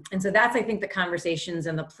 And so that's, I think, the conversations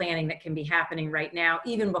and the planning that can be happening right now,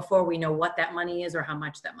 even before we know what that money is or how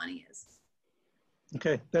much that money is.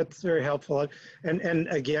 Okay, that's very helpful. And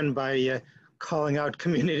again, by calling out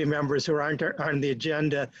community members who aren't on the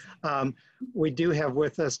agenda, we do have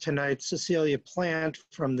with us tonight Cecilia Plant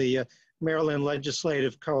from the Maryland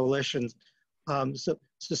Legislative Coalition. So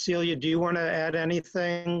Cecilia, do you want to add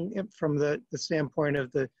anything from the standpoint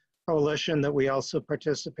of the coalition that we also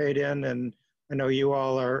participate in? And I know you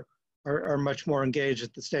all are much more engaged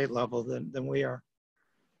at the state level than we are.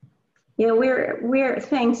 Yeah,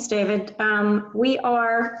 thanks, David. We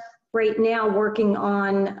are right now working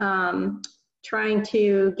on trying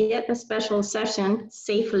to get a special session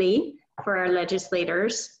safely for our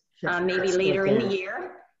legislators, maybe later in the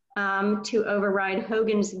year, to override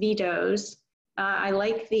Hogan's vetoes. I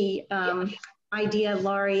like the idea,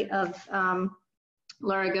 Lorig, of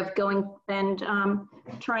going and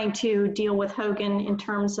trying to deal with Hogan in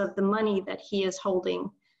terms of the money that he is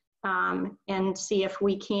holding, and see if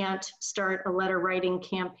we can't start a letter writing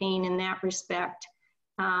campaign in that respect.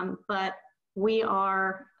 But we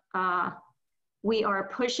are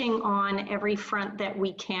pushing on every front that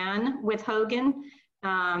we can with Hogan,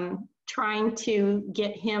 trying to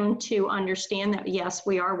get him to understand that, yes,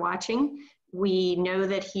 we are watching. We know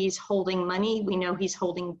that he's holding money. We know he's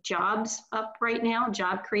holding jobs up right now,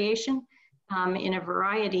 job creation, in a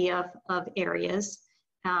variety of areas.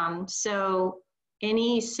 So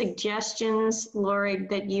any suggestions, Lorig,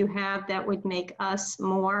 that you have that would make us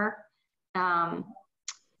more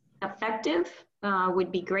effective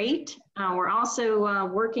would be great. We're also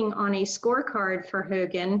working on a scorecard for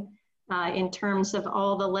Hogan in terms of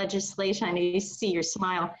all the legislation. I know you see your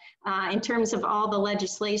smile. In terms of all the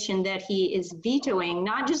legislation that he is vetoing,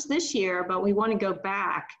 not just this year, but we want to go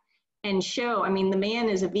back and show, I mean, the man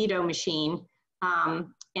is a veto machine,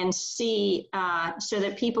 and see, so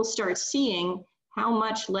that people start seeing how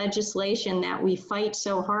much legislation that we fight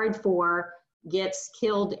so hard for gets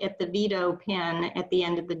killed at the veto pen at the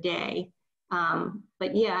end of the day.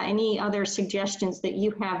 But yeah, any other suggestions that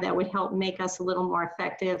you have that would help make us a little more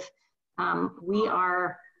effective, we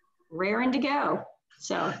are raring to go.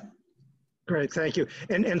 So. Great, thank you.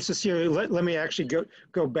 And Cecilia, let me actually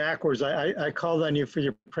go backwards. I called on you for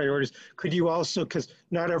your priorities. Could you also, because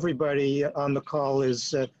not everybody on the call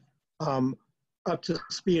is up to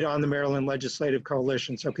speed on the Maryland Legislative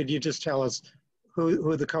Coalition. So could you just tell us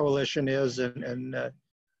who the coalition is and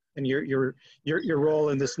your role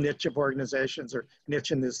in this niche of organizations, or niche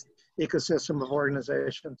in this ecosystem of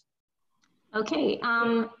organizations? Okay,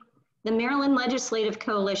 the Maryland Legislative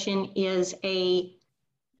Coalition is a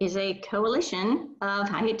coalition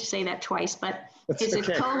of, I hate to say that twice, but it's a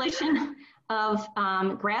coalition of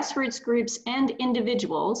grassroots groups and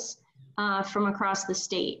individuals from across the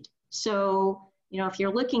state. So, you know, if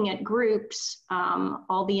you're looking at groups,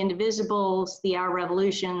 all the Indivisibles, the Our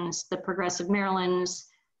Revolutions, the Progressive Marylands,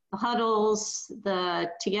 the Huddles,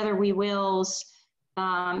 the Together We Wills,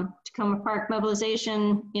 Takoma Park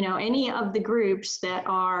Mobilization, you know, any of the groups that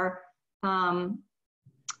are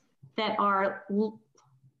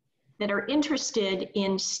interested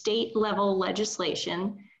in state level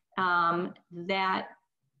legislation that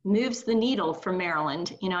moves the needle for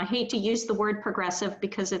Maryland. You know, I hate to use the word progressive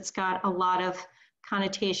because it's got a lot of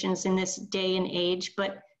connotations in this day and age,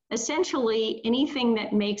 but essentially anything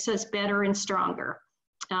that makes us better and stronger.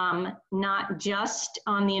 Not just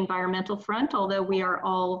on the environmental front, although we are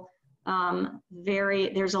all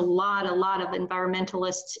there's a lot of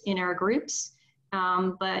environmentalists in our groups,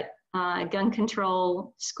 but gun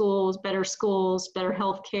control, schools, better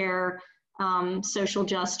healthcare, social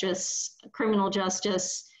justice, criminal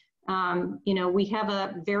justice. You know, we have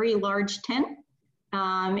a very large tent,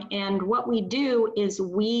 and what we do is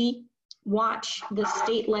we watch the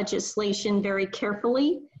state legislation very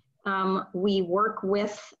carefully. We work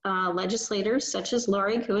with legislators such as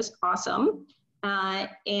Lorig, who is awesome,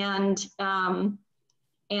 and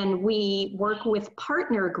we work with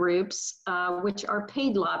partner groups, which are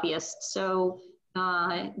paid lobbyists. So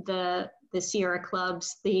the Sierra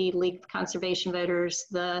Clubs, the League of Conservation Voters,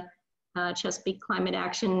 the Chesapeake Climate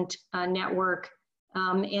Action Network,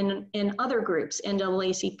 and other groups,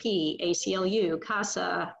 NAACP, ACLU,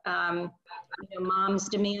 CASA, you know, Moms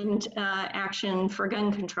Demand Action for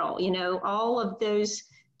Gun Control, you know, all of those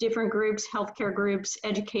different groups, healthcare groups,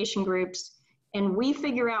 education groups, and we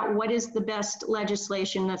figure out what is the best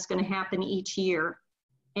legislation that's going to happen each year.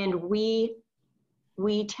 And we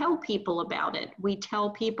tell people about it. We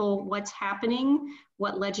tell people what's happening,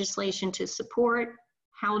 what legislation to support,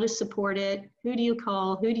 how to support it, who do you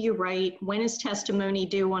call, who do you write, when is testimony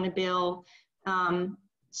due on a bill.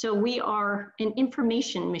 So we are an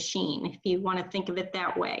information machine, if you want to think of it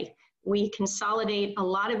that way. We consolidate a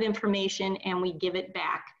lot of information and we give it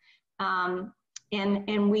back. And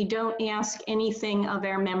we don't ask anything of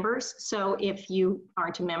our members. So if you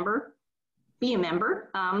aren't a member, be a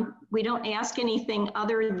member. We don't ask anything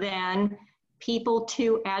other than people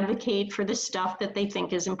to advocate for the stuff that they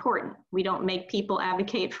think is important. We don't make people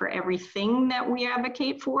advocate for everything that we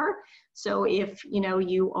advocate for. So if you know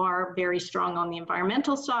you are very strong on the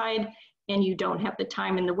environmental side and you don't have the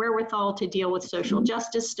time and the wherewithal to deal with social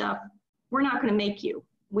justice stuff, we're not going to make you.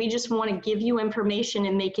 We just want to give you information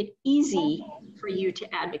and make it easy for you to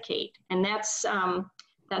advocate. And that's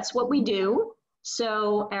what we do.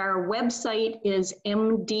 So our website is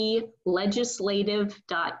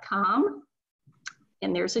mdlegislative.com.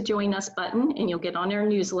 And there's a join us button and you'll get on our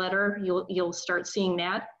newsletter. You'll start seeing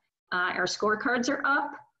that. Our scorecards are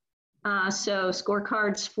up. So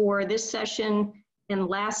scorecards for this session and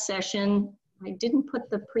last session. I didn't put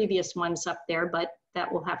the previous ones up there, but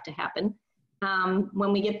that will have to happen.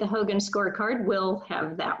 When we get the Hogan scorecard, we'll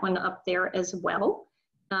have that one up there as well.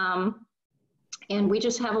 And we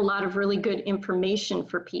just have a lot of really good information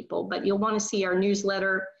for people, but you'll want to see our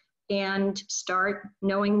newsletter and start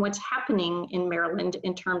knowing what's happening in Maryland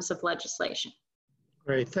in terms of legislation.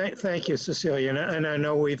 Great, thank you, Cecilia. And I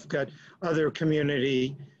know we've got other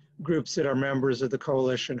community groups that are members of the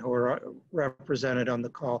coalition who are represented on the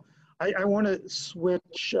call. I want to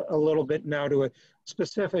switch a little bit now to a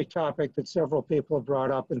specific topic that several people have brought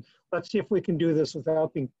up, and let's see if we can do this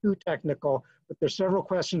without being too technical, but there's several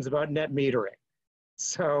questions about net metering.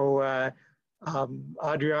 So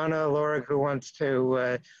Adriana Lorig, who wants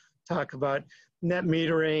to talk about net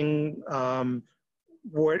metering,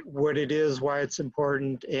 what it is, why it's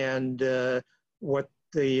important, and what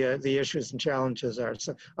the issues and challenges are.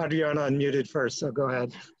 So Adriana unmuted first, so go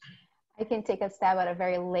ahead. I can take a stab at a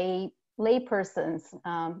very lay person's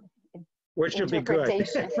which should be good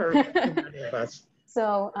for many of us.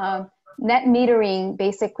 So net metering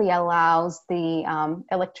basically allows the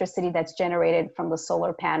electricity that's generated from the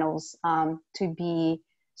solar panels to be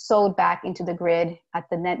sold back into the grid at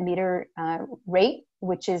the net meter rate,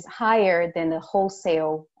 which is higher than the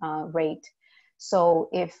wholesale rate. So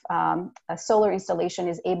if a solar installation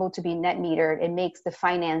is able to be net metered, it makes the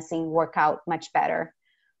financing work out much better.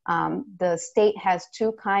 The state has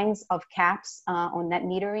two kinds of caps on net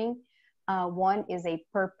metering. One is a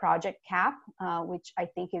per project cap, which I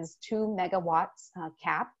think is 2 megawatts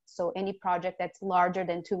cap. So any project that's larger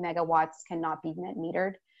than 2 megawatts cannot be net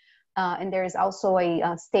metered. and there is also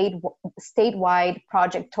a statewide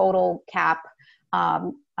project total cap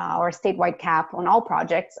or statewide cap on all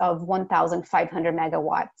projects of 1,500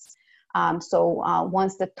 megawatts. So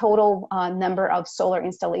once the total number of solar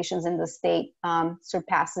installations in the state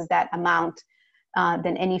surpasses that amount,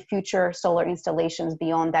 then any future solar installations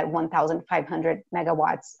beyond that 1,500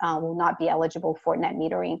 megawatts will not be eligible for net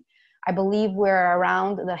metering. I believe we're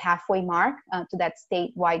around the halfway mark to that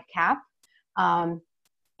statewide cap,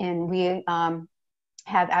 and we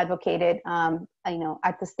have advocated,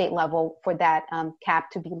 at the state level for that cap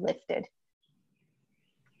to be lifted.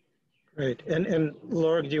 Great. And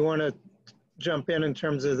Lorig, do you want to jump in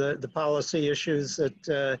terms of the policy issues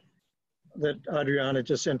that Adriana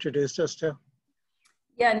just introduced us to?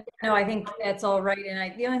 Yeah, no, I think that's all right.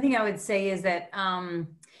 And the only thing I would say is that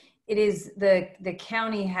it is the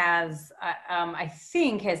county has, I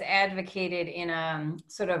think, has advocated in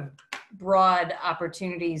sort of broad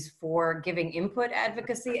opportunities for giving input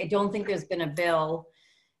advocacy. I don't think there's been a bill,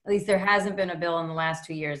 at least there hasn't been a bill in the last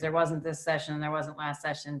 2 years. There wasn't this session, there wasn't last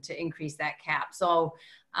session to increase that cap. So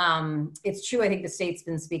it's true, I think the state's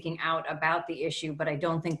been speaking out about the issue, but I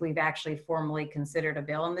don't think we've actually formally considered a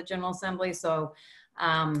bill in the General Assembly. So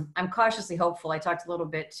I'm cautiously hopeful. I talked a little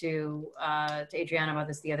bit to Adriana about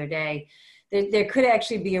this the other day. There could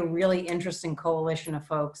actually be a really interesting coalition of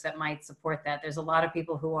folks that might support that. There's a lot of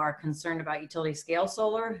people who are concerned about utility scale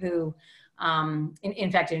solar who,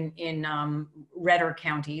 in fact, in redder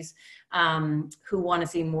counties, who want to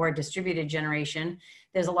see more distributed generation.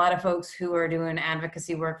 There's a lot of folks who are doing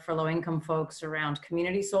advocacy work for low-income folks around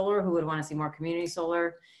community solar who would want to see more community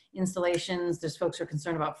solar installations. There's folks who are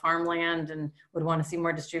concerned about farmland and would want to see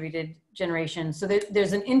more distributed generation. So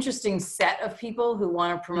there's an interesting set of people who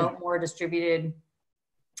want to promote more distributed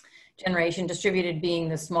generation, distributed being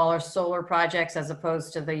the smaller solar projects as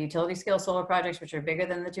opposed to the utility scale solar projects, which are bigger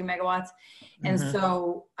than the 2 megawatts. And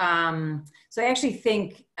so, so I actually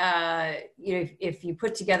think, if you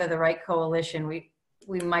put together the right coalition, we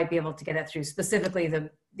might be able to get that through, specifically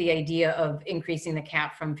the idea of increasing the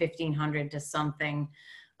cap from 1,500 to something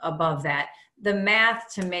above that. The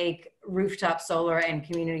math to make rooftop solar and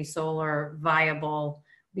community solar viable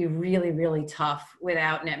be really, really tough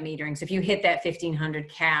without net metering. So if you hit that 1,500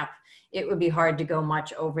 cap, it would be hard to go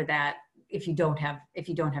much over that if you don't have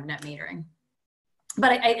net metering.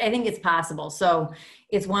 But I think it's possible. So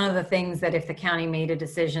it's one of the things that if the county made a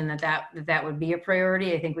decision that would be a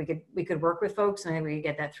priority, I think we could work with folks and I think we could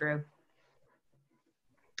get that through.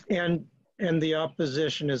 And the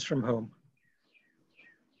opposition is from whom?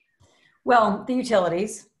 Well, the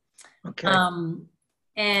utilities. Okay.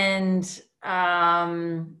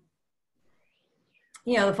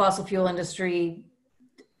 The fossil fuel industry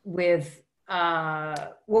with,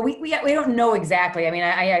 well, we don't know exactly. I mean,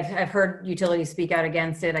 I've heard utilities speak out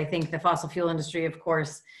against it. I think the fossil fuel industry, of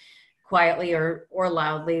course, quietly or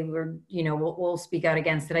loudly, we'll speak out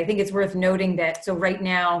against it. I think it's worth noting that, so right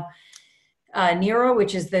now, NERA,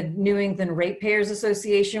 which is the New England Ratepayers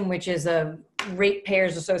Association, which is a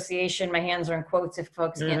ratepayers association, my hands are in quotes if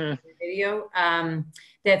folks can't see the video,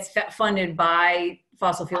 that's funded by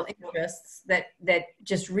fossil fuel interests, that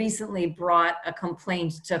just recently brought a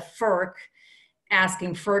complaint to FERC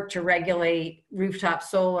asking FERC to regulate rooftop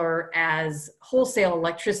solar as wholesale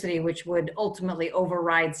electricity, which would ultimately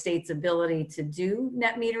override states' ability to do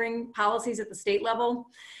net metering policies at the state level.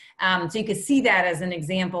 So you could see that as an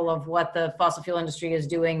example of what the fossil fuel industry is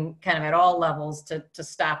doing kind of at all levels to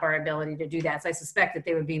stop our ability to do that. So I suspect that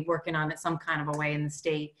they would be working on it some kind of a way in the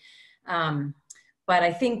state. But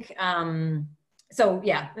I think, so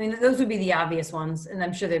yeah, I mean, those would be the obvious ones, and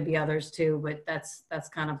I'm sure there'd be others too, but that's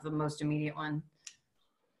kind of the most immediate one.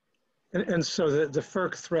 And so the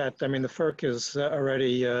FERC threat, I mean, the FERC has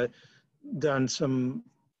already done some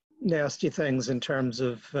nasty things in terms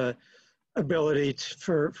of ability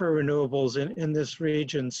for renewables in this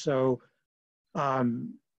region. So, I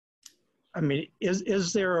mean,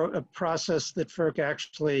 is there a process that FERC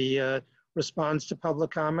actually responds to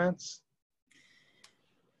public comments?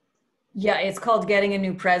 Yeah, it's called getting a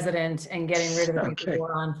new president and getting rid of the people who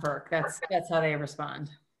are on FERC. That's how they respond.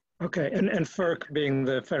 Okay, and FERC being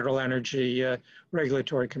the Federal Energy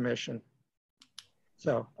Regulatory Commission.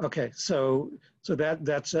 So, okay, so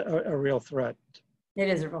that's a real threat. It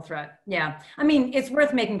is a real threat. Yeah. I mean, it's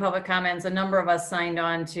worth making public comments. A number of us signed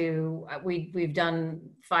on to, we've done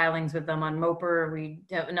filings with them on MOPR.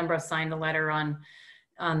 A number of us signed a letter on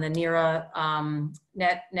the NERA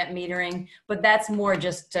net metering, but that's more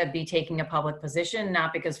just to be taking a public position,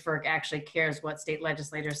 not because FERC actually cares what state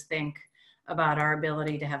legislators think about our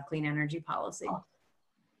ability to have clean energy policy.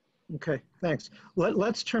 Okay, thanks.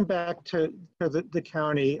 Let's turn back to the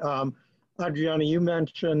county. Adriana, you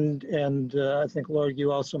mentioned, and I think Lorig,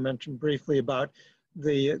 you also mentioned briefly about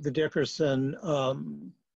the Dickerson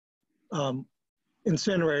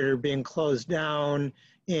incinerator being closed down,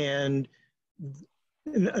 and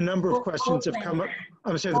a number of questions have come up.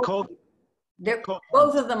 I'm sorry,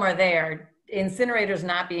 both of them are there. Incinerator's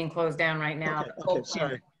not being closed down right now. Okay,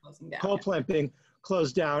 sorry. Coal plant being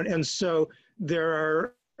closed down, and so there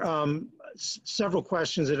are several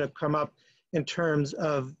questions that have come up in terms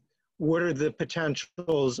of what are the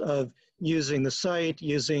potentials of using the site,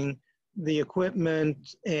 using the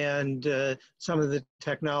equipment, and some of the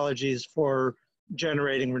technologies for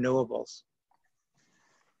generating renewables.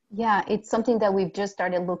 Yeah, it's something that we've just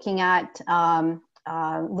started looking at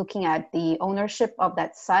the ownership of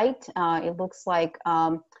that site. It looks like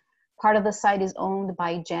part of the site is owned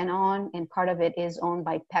by GenOn and part of it is owned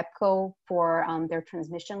by Pepco for their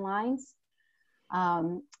transmission lines.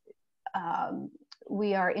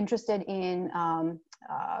 We are interested in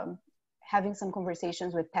having some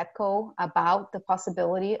conversations with Pepco about the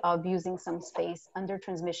possibility of using some space under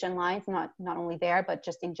transmission lines, not only there, but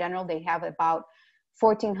just in general. They have about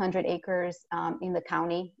 1,400 acres in the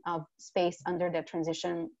county of space under the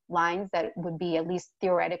transition lines that would be at least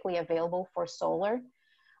theoretically available for solar.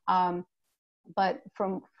 But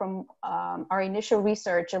from our initial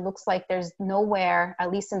research, it looks like there's nowhere,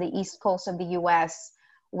 at least in the East Coast of the US,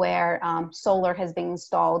 where solar has been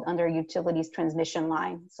installed under utilities transmission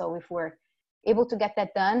line. So if we're able to get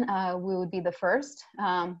that done, we would be the first.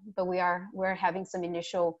 But we're having some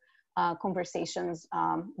initial conversations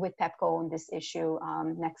with Pepco on this issue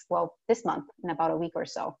this month, in about a week or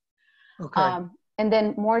so. Okay. And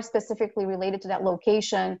then more specifically related to that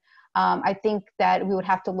location, I think that we would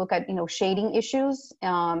have to look at, shading issues,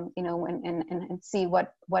 and see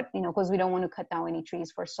what, because we don't want to cut down any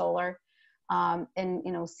trees for solar,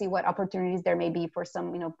 and, see what opportunities there may be for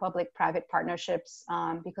some, public-private partnerships,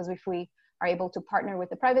 because if we are able to partner with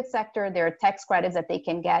the private sector, there are tax credits that they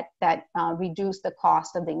can get that reduce the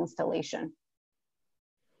cost of the installation.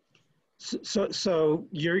 So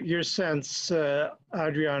your sense,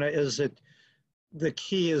 Adriana, is that the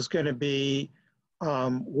key is going to be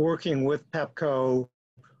working with Pepco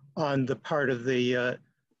on the part of the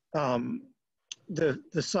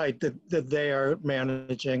site that they are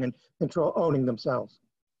managing and owning themselves.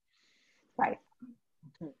 Right.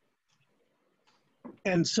 Okay.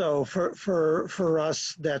 And so for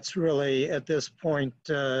us, that's really at this point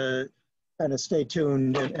kind of stay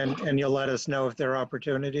tuned, and you'll let us know if there are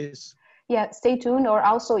opportunities. Yeah, stay tuned. Or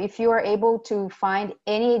also, if you are able to find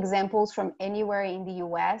any examples from anywhere in the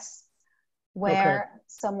US where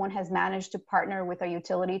someone has managed to partner with a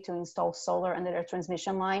utility to install solar under their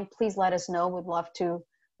transmission line, please let us know. We'd love to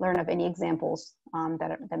learn of any examples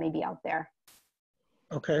that may be out there.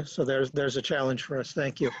 Okay, so there's a challenge for us.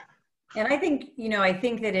 Thank you. And I think, I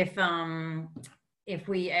think that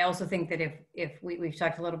I also think that if we've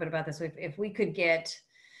talked a little bit about this, if we could get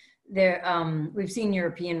there, we've seen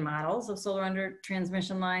European models of solar under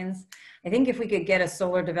transmission lines. I think if we could get a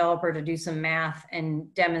solar developer to do some math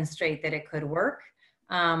and demonstrate that it could work,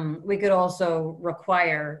 we could also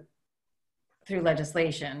require through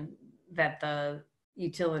legislation that the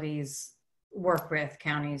utilities work with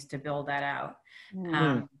counties to build that out.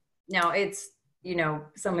 Now it's,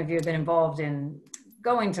 some of you have been involved in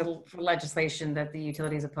going for legislation that the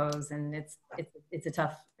utilities oppose, and it's a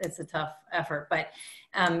tough effort,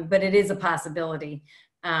 but it is a possibility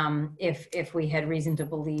if we had reason to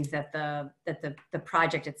believe that the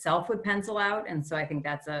project itself would pencil out. And so I think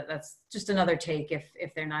that's just another take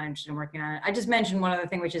if they're not interested in working on it. I just mentioned one other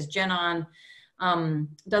thing, which is GenOn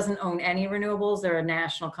doesn't own any renewables. They're a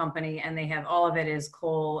national company, and they have all of it is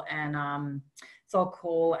coal and it's all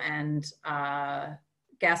coal and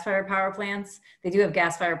gas-fired power plants. They do have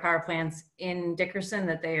gas-fired power plants in Dickerson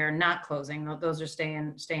that they are not closing. Those are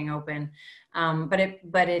staying open.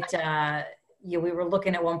 We were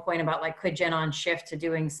looking at one point about could GenOn shift to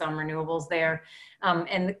doing some renewables there,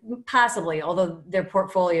 and possibly, although their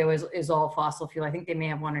portfolio is all fossil fuel. I think they may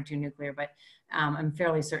have 1 or 2 nuclear, but I'm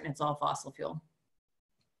fairly certain it's all fossil fuel.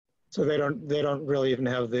 So they don't really even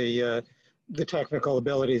have the technical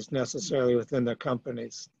abilities necessarily within their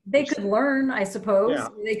companies. They could learn, I suppose. Yeah.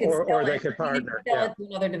 They could or they could partner. Sell it to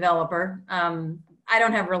another developer. I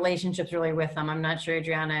don't have relationships really with them. I'm not sure,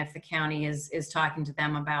 Adriana, if the county is talking to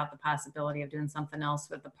them about the possibility of doing something else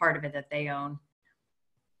with the part of it that they own.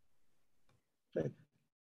 Okay.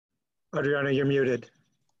 Adriana, you're muted.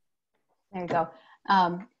 There you go.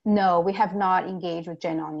 No, we have not engaged with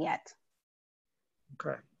GenOn yet.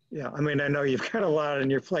 Okay. Yeah, I mean, I know you've got a lot on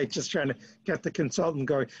your plate just trying to get the consultant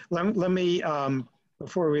going. Let me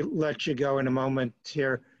before we let you go in a moment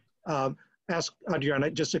here, ask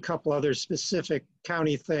Adriana just a couple other specific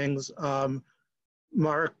county things.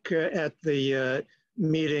 Mark, at the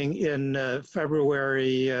meeting in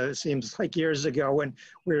February, seems like years ago, when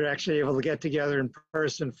we were actually able to get together in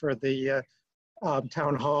person for the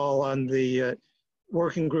town hall on the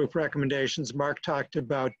working group recommendations. Mark talked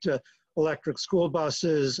about electric school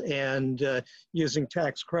buses and using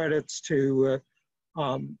tax credits to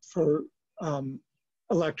for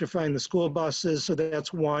electrifying the school buses. So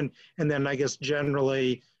that's one. And then I guess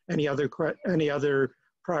generally any other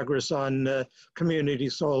progress on community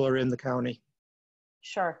solar in the county.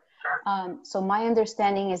 Sure. So my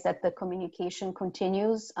understanding is that the communication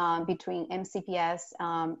continues between MCPS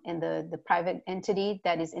and the private entity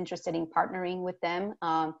that is interested in partnering with them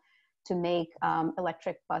to make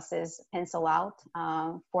electric buses pencil out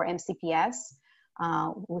for MCPS.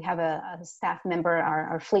 We have a staff member,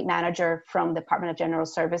 our fleet manager from the Department of General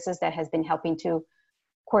Services, that has been helping to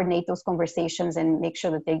coordinate those conversations and make sure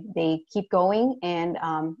that they keep going. And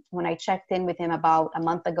when I checked in with him about a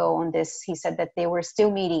month ago on this, he said that they were still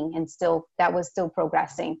meeting and that was still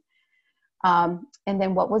progressing. And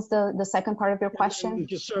then what was the second part of your question?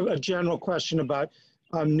 Just sort of a general question about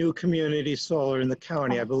new community solar in the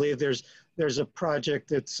county. I believe there's a project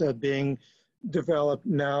that's being developed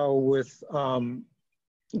now with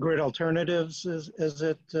Grid Alternatives. Is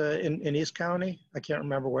it in East County? I can't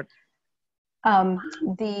remember what.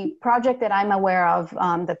 The project that I'm aware of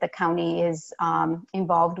that the county is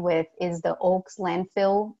involved with is the Oaks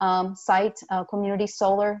landfill site, community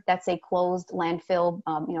solar. That's a closed landfill,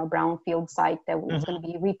 brownfield site that is going to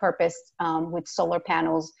be repurposed with solar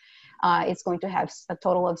panels. It's going to have a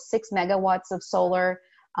total of 6 megawatts of solar.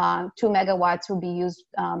 2 megawatts will be used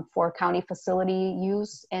for county facility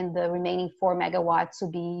use, and the remaining 4 megawatts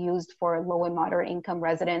will be used for low and moderate income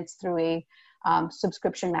residents through a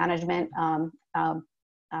subscription management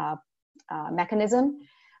mechanism.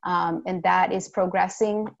 And that is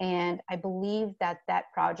progressing. And I believe that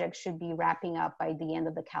project should be wrapping up by the end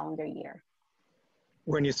of the calendar year.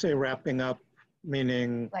 When you say wrapping up,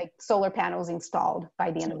 meaning? Like solar panels installed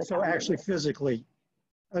by the end of the calendar year. So actually physically.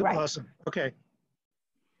 Right. Awesome. Okay.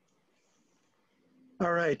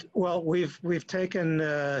 All right. Well, we've taken,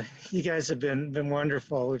 you guys have been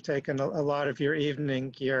wonderful. We've taken a lot of your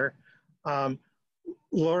evening here.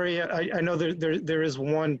 Lori, I know there is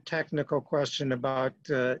one technical question about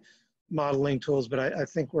modeling tools, but I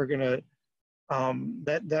think we're going to,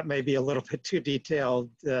 that may be a little bit too detailed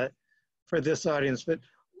for this audience. But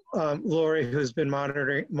Lori, who's been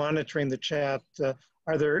monitoring the chat,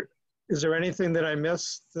 is there anything that I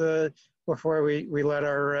missed before we let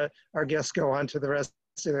our guests go on to the rest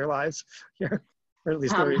of their lives here, or at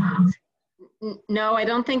least Lori? No, I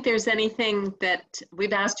don't think there's anything that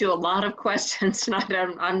we've asked you a lot of questions tonight.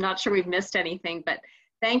 I'm not sure we've missed anything, but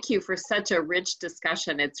thank you for such a rich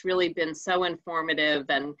discussion. It's really been so informative,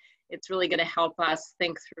 and it's really going to help us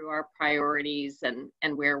think through our priorities and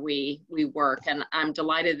where we work. And I'm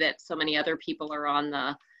delighted that so many other people are on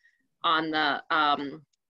the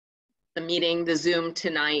meeting, the Zoom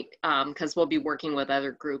tonight, because we'll be working with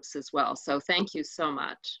other groups as well. So thank you so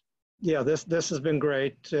much. Yeah, this has been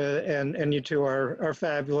great, and you two are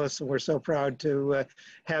fabulous, and we're so proud to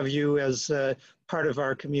have you as part of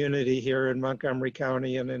our community here in Montgomery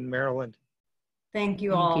County and in Maryland. Thank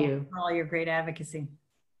you all for all your great advocacy.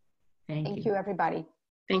 Thank you, everybody.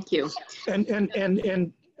 Thank you.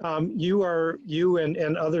 And you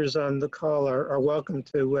and others on the call are welcome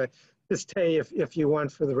to stay if you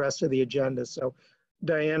want for the rest of the agenda. So,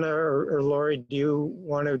 Diana or Lori, do you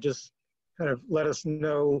want to just kind of let us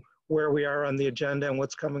know where we are on the agenda and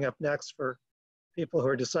what's coming up next for people who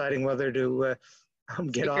are deciding whether to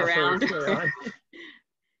get off or stay on?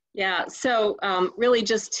 Yeah, so really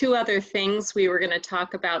just two other things we were going to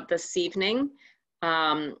talk about this evening.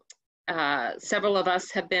 Several of us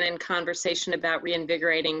have been in conversation about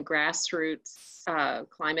reinvigorating grassroots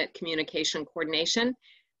climate communication coordination.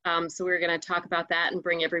 So we're going to talk about that and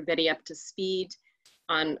bring everybody up to speed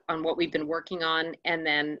on what we've been working on. And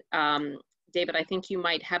then David, I think you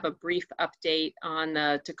might have a brief update on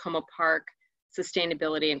the Takoma Park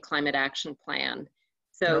Sustainability and Climate Action Plan.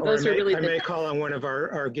 So those are really. I may call on one of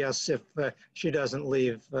our guests if she doesn't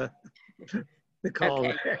leave the call.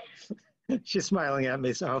 Okay. She's smiling at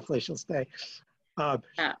me, so hopefully she'll stay.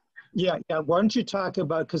 Yeah. Why don't you talk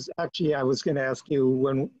about, because actually I was going to ask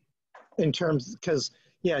you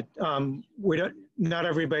not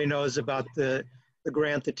everybody knows about the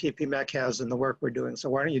grant that TPMEC has and the work we're doing. So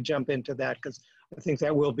why don't you jump into that? Because I think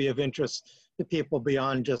that will be of interest to people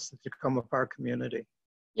beyond just the Takoma Park community.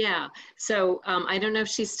 Yeah, so I don't know if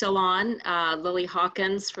she's still on. Lily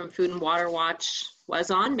Hawkins from Food and Water Watch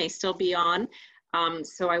was on, may still be on.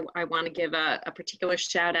 So I want to give a particular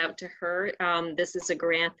shout out to her. This is a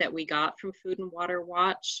grant that we got from Food and Water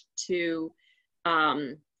Watch to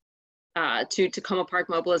Takoma Park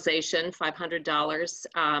Mobilization,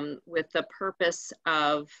 $500, with the purpose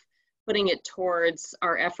of putting it towards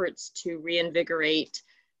our efforts to reinvigorate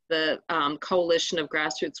the coalition of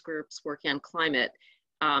grassroots groups working on climate.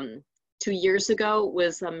 2 years ago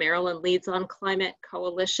was Maryland Leads on Climate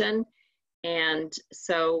Coalition. And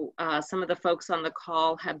so some of the folks on the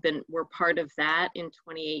call were part of that in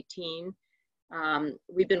 2018.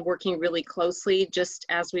 We've been working really closely just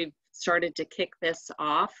as we've started to kick this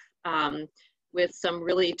off with some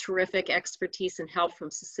really terrific expertise and help from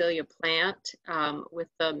Cecilia Plant with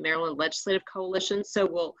the Maryland Legislative Coalition.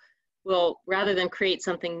 So we'll rather than create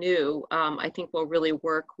something new, I think we'll really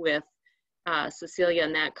work with Cecilia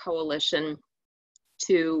and that coalition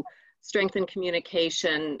to strengthen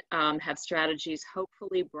communication, have strategies,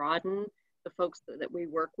 hopefully broaden the folks that we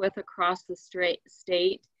work with across the state,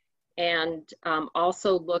 and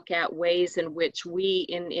also look at ways in which we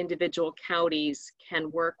in individual counties can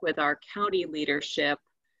work with our county leadership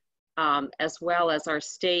as well as our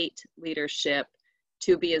state leadership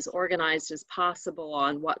to be as organized as possible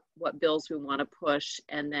on what bills we want to push,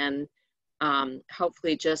 and then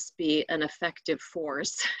hopefully just be an effective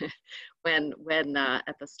force when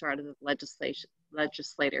at the start of the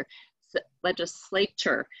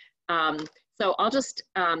legislature. So I'll just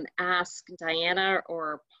ask Diana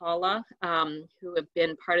or Paula, who have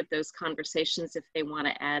been part of those conversations, if they want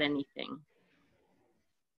to add anything.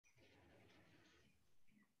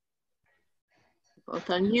 Both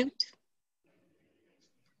unmute.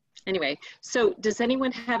 Anyway, so does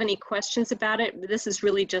anyone have any questions about it? This is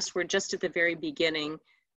really just, we're just at the very beginning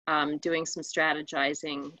doing some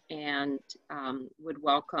strategizing, and would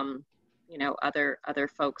welcome, you know, other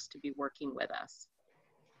folks to be working with us.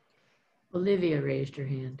 Olivia raised her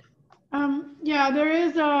hand. Yeah, there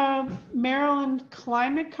is a Maryland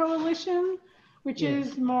Climate Coalition, which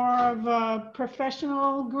is more of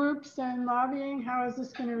professional groups and lobbying. How is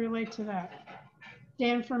this going to relate to that?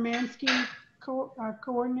 Dan Formansky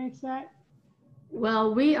coordinates that?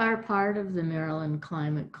 Well, we are part of the Maryland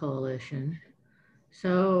Climate Coalition.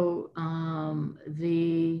 So I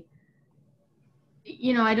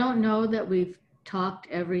don't know that we've talked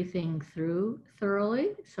everything through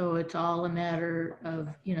thoroughly. So it's all a matter of,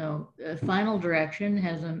 final direction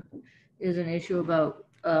is an issue about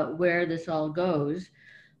where this all goes.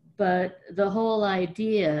 But the whole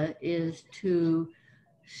idea is to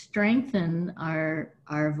strengthen our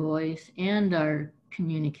voice and our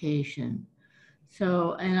communication.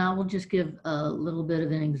 So, and I will just give a little bit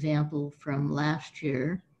of an example from last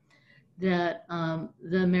year, that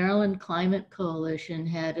the Maryland Climate Coalition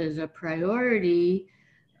had as a priority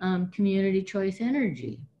community choice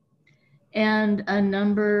energy. And a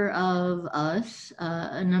number of us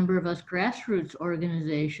grassroots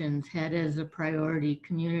organizations had as a priority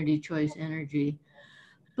community choice energy.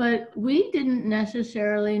 But we didn't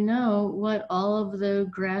necessarily know what all of the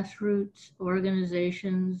grassroots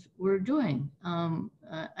organizations were doing.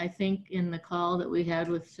 I think in the call that we had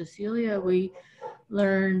with Cecilia, we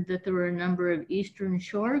learned that there were a number of Eastern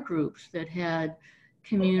Shore groups that had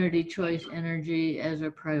community choice energy as a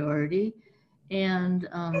priority. And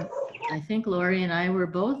I think Lori and I were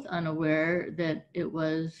both unaware that it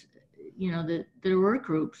was, that there were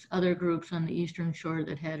other groups on the Eastern Shore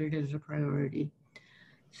that had it as a priority.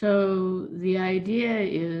 So the idea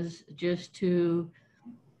is just to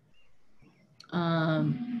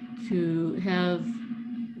have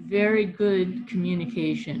very good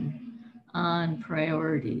communication on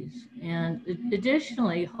priorities, and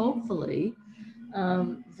additionally, hopefully,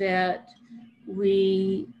 that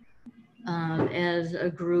we, as a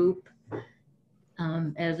group,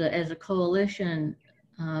 as a coalition,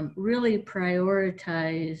 really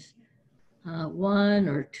prioritize one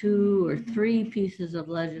or two or three pieces of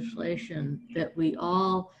legislation that we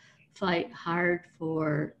all fight hard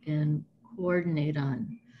for and coordinate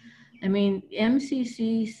on. I mean,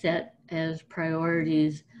 MCC set as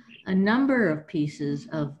priorities a number of pieces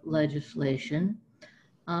of legislation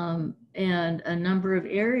and a number of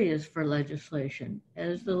areas for legislation.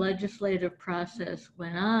 As the legislative process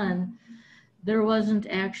went on, there wasn't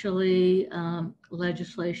actually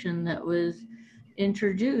legislation that was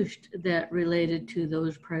introduced that related to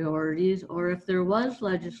those priorities, or if there was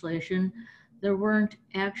legislation, there weren't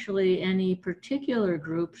actually any particular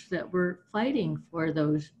groups that were fighting for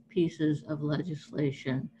those pieces of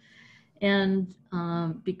legislation. And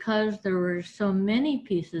because there were so many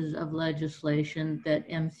pieces of legislation that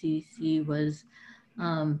MCC was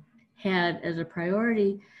had as a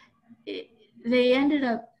priority, they ended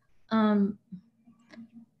up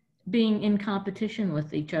being in competition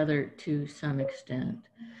with each other to some extent.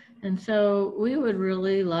 And so we would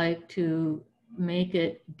really like to make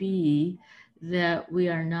it be that we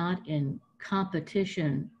are not in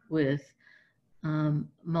competition with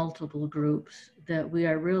multiple groups, that we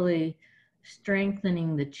are really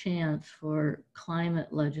strengthening the chance for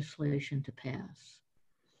climate legislation to pass,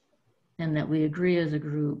 and that we agree as a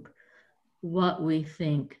group what we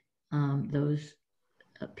think those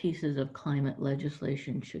pieces of climate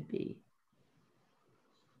legislation should be.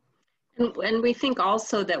 And we think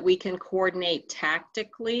also that we can coordinate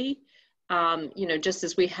tactically, you know, just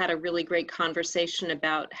as we had a really great conversation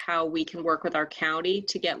about how we can work with our county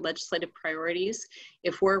to get legislative priorities.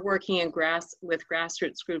 If we're working with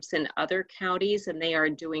grassroots groups in other counties and they are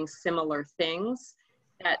doing similar things,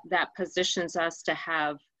 that positions us to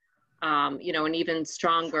have, you know, an even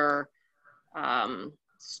stronger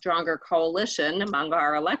coalition among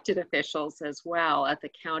our elected officials as well at the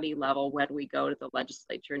county level when we go to the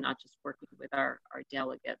legislature, not just working with our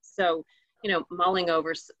delegates. So, you know, mulling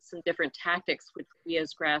over some different tactics which we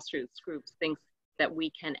as grassroots groups think that we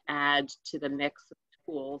can add to the mix of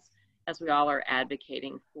tools as we all are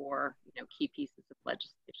advocating for, you know, key pieces of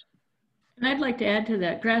legislation. And I'd like to add to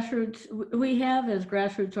that, grassroots, we have as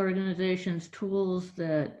grassroots organizations tools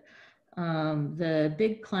that the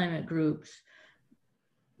big climate groups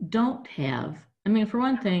don't have. I mean, for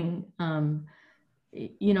one thing,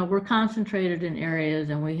 you know, we're concentrated in areas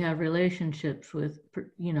and we have relationships with,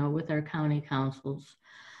 you know, with our county councils.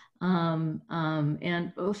 And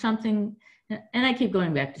something, and I keep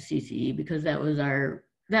going back to CCE because that was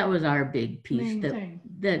our big piece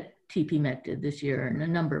that TPMEC did this year, and a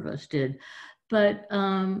number of us did. But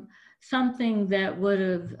something that would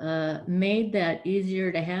have made that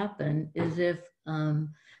easier to happen is if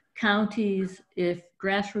counties, if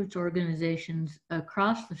grassroots organizations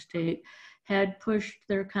across the state had pushed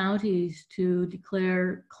their counties to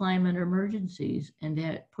declare climate emergencies and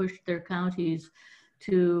had pushed their counties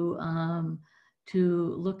to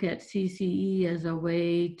look at CCE as a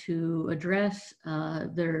way to address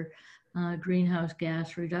their greenhouse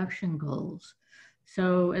gas reduction goals.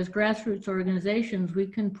 So as grassroots organizations, we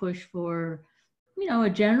can push for, you know, a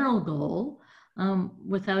general goal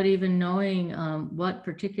without even knowing what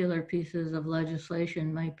particular pieces of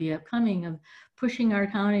legislation might be upcoming, of pushing our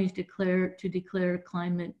counties to declare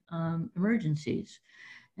climate emergencies,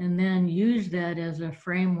 and then use that as a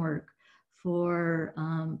framework for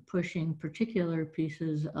pushing particular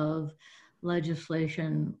pieces of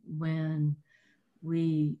legislation when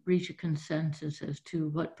we reach a consensus as to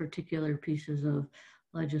what particular pieces of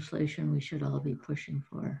legislation we should all be pushing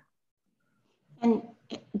for. And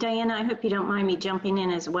Diana, I hope you don't mind me jumping in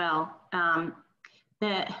as well.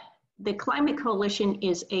 The Climate Coalition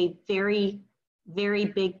is a very, very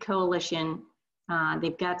big coalition.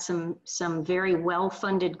 They've got some very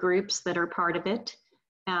well-funded groups that are part of it.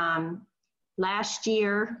 Last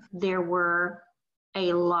year, there were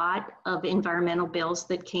a lot of environmental bills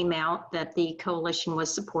that came out that the coalition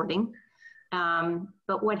was supporting.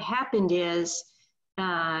 But what happened is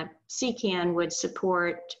CCAN would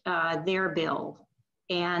support their bill,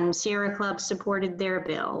 and Sierra Club supported their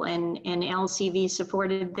bill, and LCV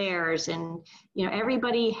supported theirs, and you know,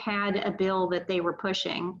 everybody had a bill that they were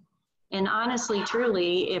pushing. And honestly,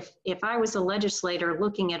 truly, if I was a legislator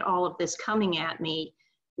looking at all of this coming at me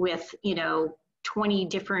with, you know, 20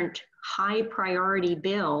 different high priority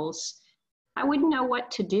bills, I wouldn't know what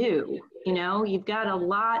to do. You know, you've got a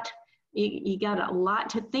lot, you got a lot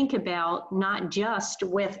to think about, not just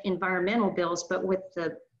with environmental bills, but with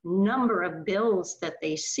the number of bills that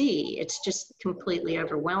they see. It's just completely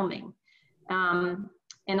overwhelming. And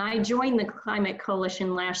I joined the Climate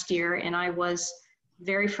Coalition last year, and I was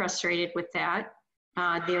very frustrated with that.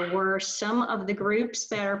 There were some of the groups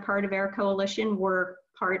that are part of our coalition were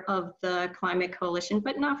part of the Climate Coalition,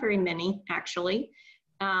 but not very many, actually.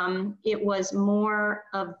 It was more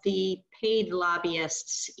of the paid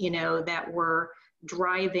lobbyists, you know, that were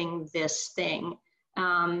driving this thing.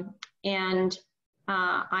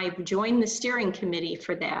 I've joined the steering committee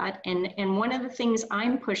for that. And one of the things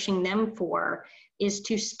I'm pushing them for is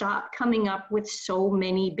to stop coming up with so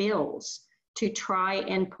many bills, to try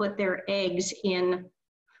and put their eggs in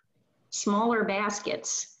smaller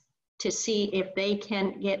baskets to see if they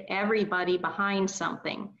can get everybody behind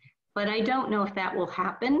something. But I don't know if that will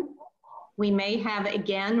happen. We may have,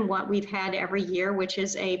 again, what we've had every year, which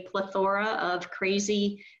is a plethora of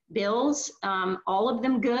crazy bills, all of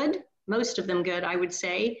them good, most of them good, I would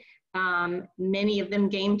say. Many of them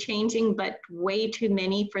game-changing, but way too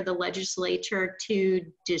many for the legislature to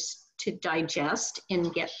digest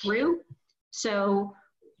and get through. So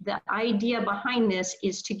the idea behind this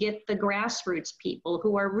is to get the grassroots people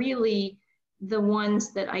who are really the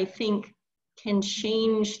ones that I think can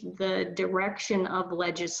change the direction of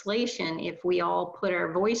legislation if we all put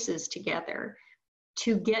our voices together,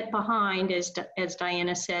 to get behind, as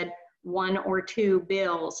Diana said, 1 or 2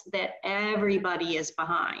 bills that everybody is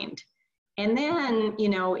behind. And then, you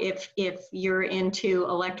know, if you're into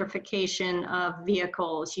electrification of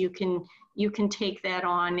vehicles, you can take that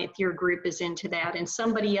on if your group is into that, and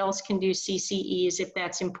somebody else can do CCEs if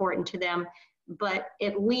that's important to them. But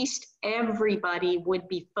at least everybody would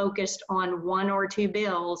be focused on 1 or 2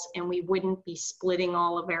 bills, and we wouldn't be splitting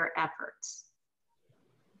all of our efforts.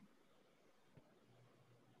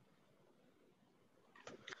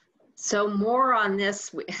 So more on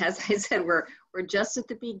this, as I said, we're just at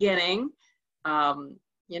the beginning.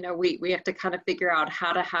 You know, we have to kind of figure out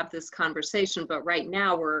how to have this conversation, but right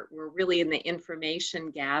now we're really in the information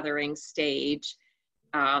gathering stage.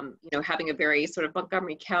 You know, having a very sort of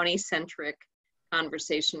Montgomery County centric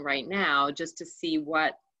conversation right now, just to see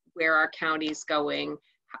where our county's going,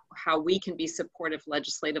 how we can be supportive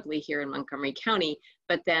legislatively here in Montgomery County,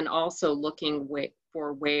 but then also looking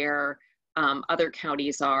for where other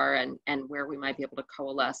counties are and where we might be able to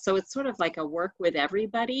coalesce. So it's sort of like a work with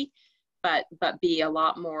everybody, but be a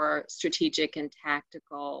lot more strategic and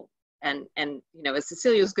tactical. And you know, as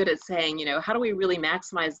Cecilia was good at saying, you know, how do we really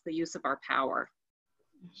maximize the use of our power?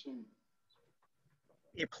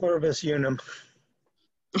 E pluribus unum.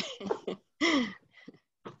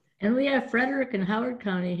 And we have Frederick and Howard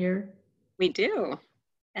County here. We do,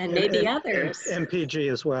 and maybe others. MPG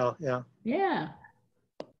as well, yeah. Yeah.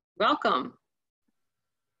 Welcome.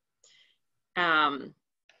 I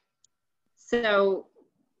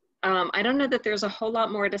don't know that there's a whole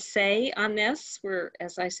lot more to say on this.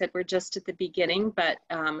 As I said, we're just at the beginning, but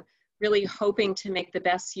really hoping to make the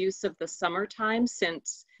best use of the summertime,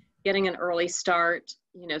 since getting an early start,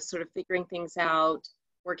 you know, sort of figuring things out,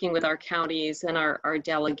 working with our counties and our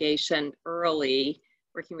delegation early,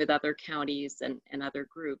 working with other counties and other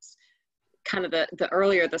groups. Kind of the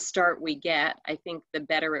earlier the start we get, I think the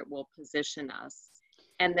better it will position us.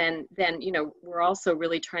 And then, you know, we're also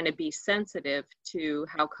really trying to be sensitive to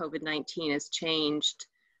how COVID-19 has changed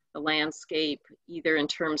the landscape, either in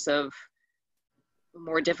terms of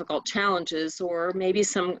more difficult challenges or maybe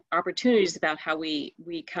some opportunities about how we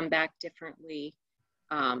come back differently.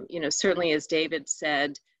 You know, certainly, as David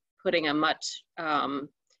said, putting a much,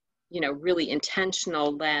 you know, really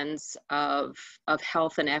intentional lens of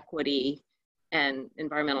health and equity and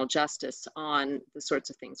environmental justice on the sorts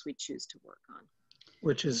of things we choose to work on.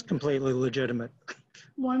 Which is completely legitimate.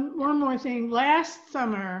 One more thing. Last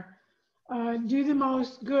summer, Do the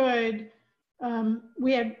Most Good,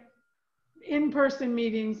 we had in-person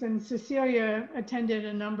meetings, and Cecilia attended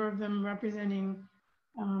a number of them representing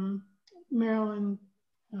Maryland.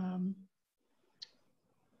 I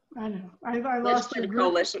don't know. I lost Legislative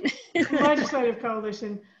Coalition. Legislative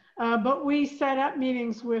Coalition. But we set up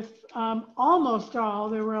meetings with almost all.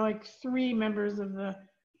 There were like 3 members of the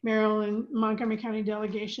Maryland Montgomery County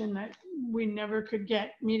delegation that we never could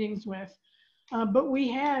get meetings with. But we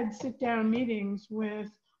had sit-down meetings with,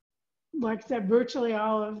 like I said, virtually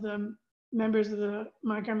all of the members of the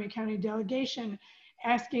Montgomery County delegation,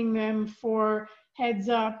 asking them for heads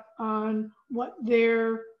up on what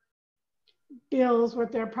their bills,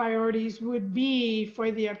 what their priorities would be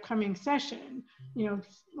for the upcoming session. You know,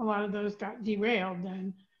 a lot of those got derailed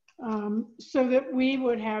then. So that we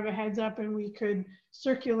would have a heads up and we could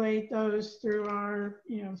circulate those through our,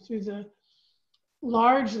 you know, through the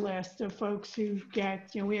large list of folks who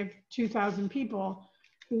get, you know, we have 2,000 people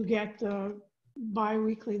who get the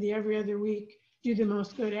bi-weekly, the every other week, Do the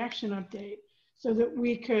Most Good action update, so that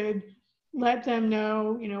we could let them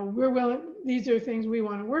know, you know, we're willing, these are things we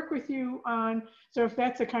want to work with you on. So if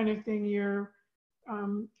that's the kind of thing you're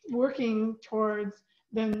working towards,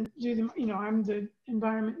 then you know, I'm the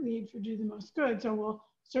environment lead for Do the Most Good, so we'll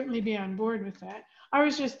certainly be on board with that. I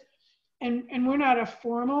was just, and we're not a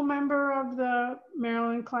formal member of the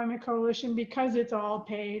Maryland Climate Coalition because it's all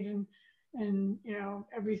paid and you know,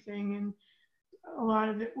 everything, and a lot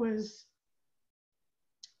of it was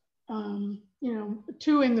you know,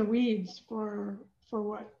 too in the weeds for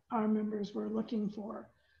what our members were looking for.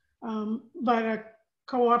 But a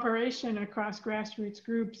cooperation across grassroots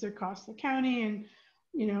groups across the county, and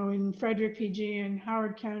you know, in Frederick PG and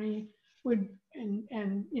Howard County would,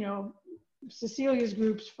 and you know, Cecilia's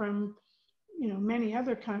groups from, you know, many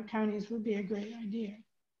other counties would be a great idea.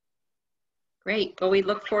 Great. Well, we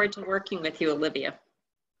look forward to working with you, Olivia.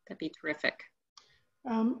 That'd be terrific.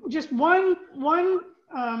 Just one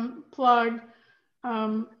plug,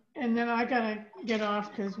 and then I gotta get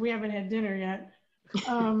off because we haven't had dinner yet.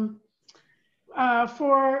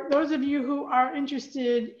 For those of you who are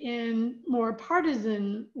interested in more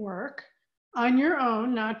partisan work on your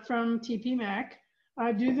own, not from TPMEC,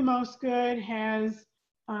 Do the Most Good has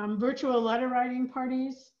virtual letter writing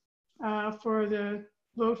parties for the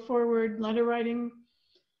Vote Forward letter writing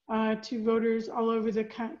to voters all over the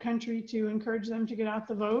country to encourage them to get out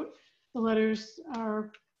the vote. The letters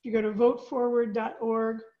are, if you go to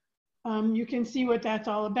voteforward.org, you can see what that's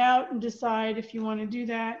all about and decide if you want to do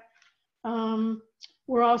that.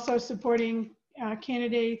 We're also supporting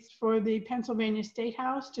candidates for the Pennsylvania State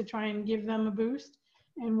House to try and give them a boost.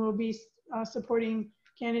 And we'll be supporting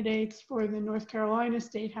candidates for the North Carolina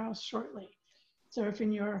State House shortly. So if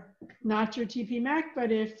you're not your TPMEC,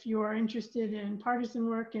 but if you are interested in partisan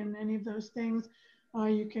work and any of those things,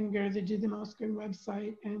 you can go to the Do the Most Good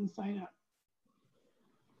website and sign up.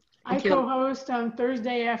 I co-host on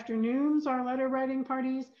Thursday afternoons our letter writing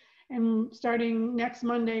parties, and starting next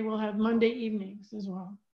Monday, we'll have Monday evenings as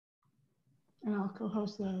well. And I'll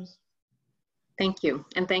co-host those. Thank you.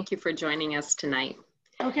 And thank you for joining us tonight.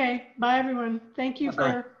 Okay, bye everyone. Thank you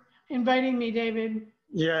for inviting me, David.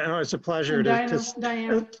 Yeah, no, it's a pleasure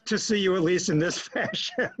to see you at least in this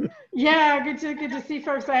fashion. Yeah, good to see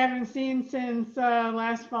folks I haven't seen since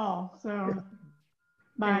last fall. So,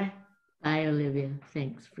 bye. Bye, Olivia.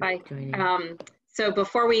 Thanks for joining. So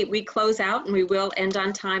before we close out, and we will end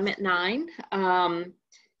on time at 9,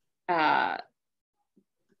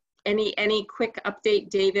 any quick update,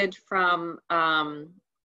 David, from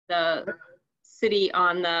the city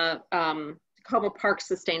on the Takoma Park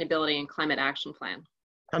Sustainability and Climate Action Plan?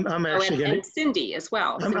 I'm actually and Cindy as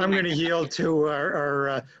well. I'm going to yield to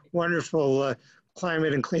our wonderful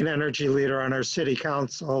climate and clean energy leader on our city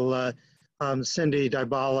council, Cindy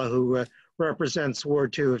Dybala, who represents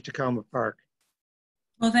Ward 2 of Takoma Park.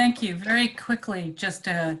 Well, thank you. Very quickly, just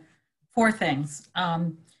 4 things.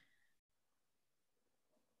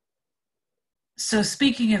 So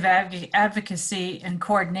speaking of advocacy and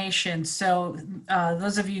coordination, so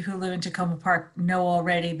those of you who live in Takoma Park know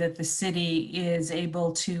already that the city is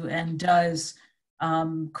able to and does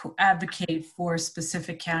advocate for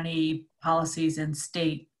specific county policies and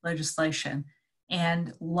state legislation.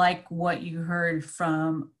 And like what you heard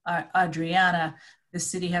from Adriana, the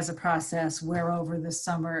city has a process where over the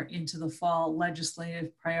summer into the fall,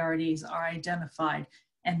 legislative priorities are identified.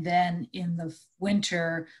 And then in the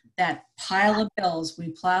winter, that pile of bills we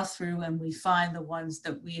plow through and we find the ones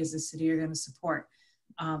that we as a city are going to support.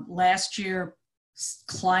 Last year,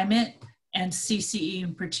 climate and CCE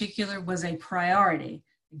in particular was a priority.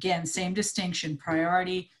 Again, same distinction,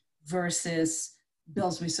 priority versus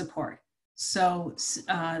bills we support. So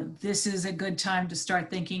this is a good time to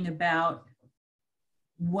start thinking about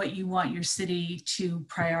what you want your city to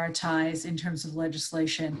prioritize in terms of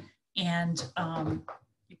legislation. And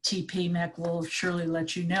TPMEC will surely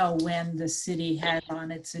let you know when the city has on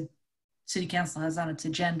its, city council has on its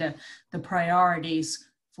agenda the priorities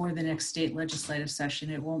for the next state legislative session.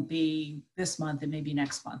 It won't be this month, it may be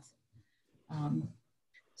next month.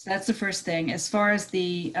 So that's the first thing. As far as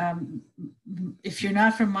the, if you're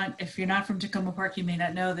not from Takoma Park, you may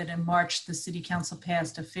not know that in March, the city council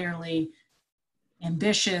passed a fairly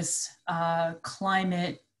ambitious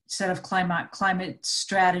set of climate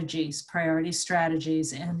strategies, priority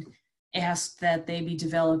strategies, and asked that they be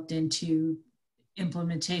developed into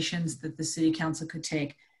implementations that the city council could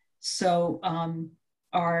take. So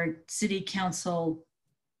our city council,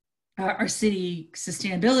 our city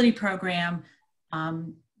sustainability program,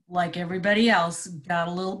 like everybody else, got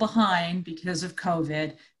a little behind because of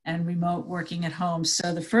COVID and remote working at home.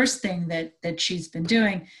 So the first thing that she's been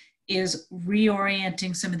doing is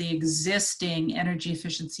reorienting some of the existing energy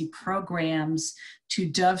efficiency programs to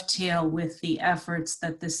dovetail with the efforts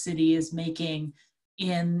that the city is making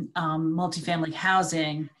in multifamily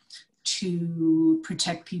housing to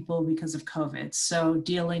protect people because of COVID. So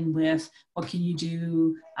dealing with what can you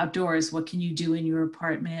do outdoors, what can you do in your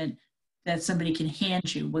apartment that somebody can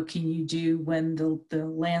hand you, what can you do when the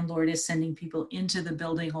landlord is sending people into the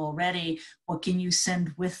building already, what can you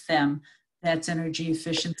send with them that's energy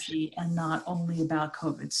efficiency and not only about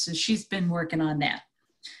COVID. So she's been working on that,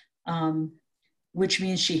 which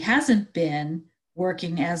means she hasn't been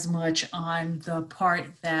working as much on the part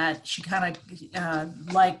that she kind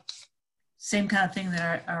of like same kind of thing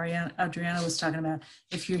that Adriana was talking about.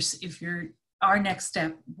 Our next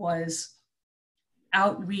step was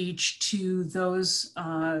outreach to those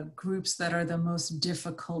groups that are the most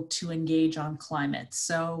difficult to engage on climate.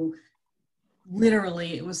 So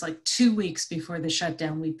literally, it was like 2 weeks before the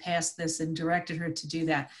shutdown, we passed this and directed her to do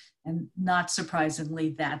that. And not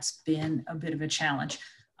surprisingly, that's been a bit of a challenge.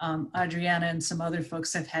 Adriana and some other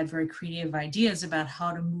folks have had very creative ideas about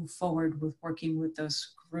how to move forward with working with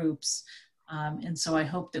those groups. And so I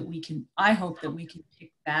hope that we can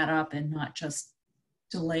pick that up and not just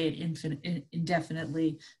delay it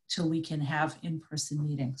indefinitely till we can have in-person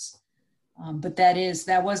meetings. But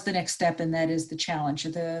that was the next step, and that is the challenge.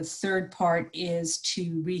 The third part is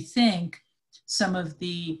to rethink some of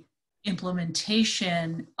the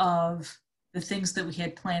implementation of the things that we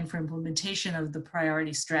had planned for implementation of the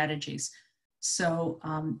priority strategies. So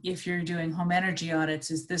if you're doing home energy audits,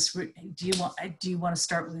 do you want to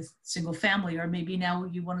start with single family, or maybe now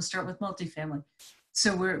you want to start with multifamily?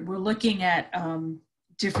 So we're looking at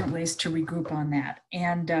different ways to regroup on that.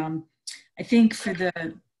 And I think for the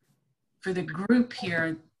group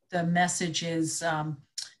here, the message is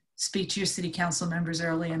speak to your city council members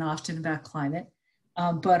early and often about climate,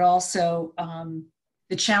 but also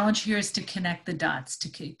the challenge here is to connect the dots,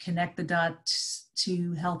 to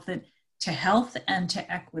health and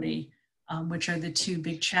to equity, which are the two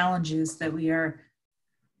big challenges that are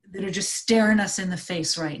just staring us in the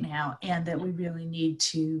face right now, and that we really need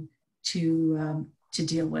to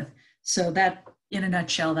deal with. So that, in a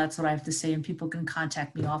nutshell, that's what I have to say, and people can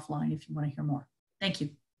contact me offline if you want to hear more. Thank you.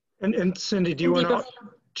 And Cindy, do you want to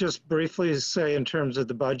just briefly say in terms of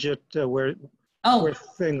the budget where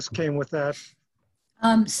things came with that?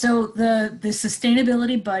 So the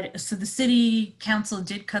sustainability budget, so the city council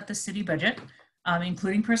did cut the city budget,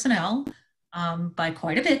 including personnel, by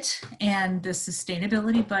quite a bit, and the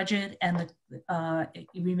sustainability budget and it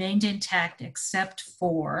remained intact except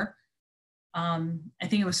for I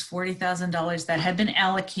think it was $40,000 that had been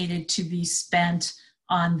allocated to be spent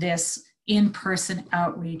on this in-person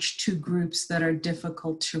outreach to groups that are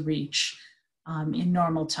difficult to reach in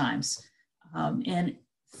normal times. And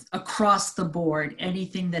across the board,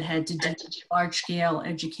 anything that had to do with large-scale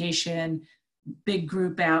education, big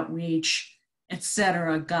group outreach,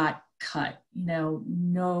 etc., got cut.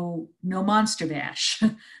 No Monster Bash.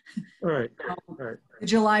 Right. The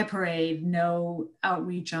July parade, no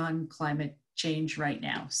outreach on climate change right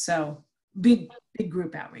now. So big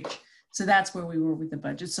group outreach. So that's where we were with the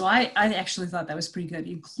budget. So I actually thought that was pretty good,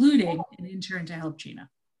 including an intern to help Gina.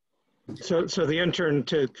 So the intern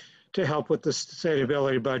to help with the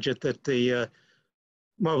sustainability budget that the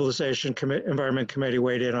Mobilization Environment Committee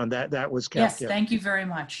weighed in on, that was kept. Yes, thank you very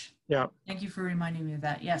much. Yeah. Thank you for reminding me of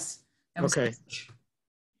that. Yes. That was okay.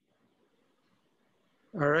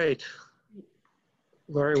 All right.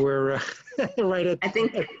 Lori, we're right at. I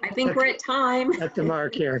think we're at time. At the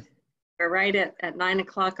mark here. We're right at 9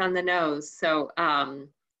 o'clock on the nose. So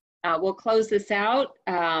we'll close this out.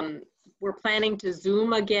 We're planning to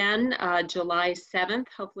Zoom again July 7th.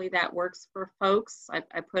 Hopefully that works for folks. I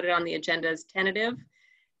put it on the agenda as tentative.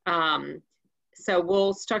 So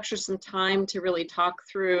we'll structure some time to really talk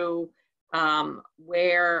through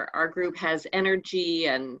where our group has energy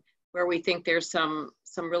and where we think there's some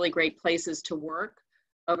really great places to work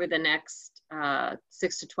over the next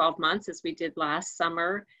 6 to 12 months, as we did last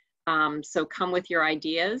summer. So come with your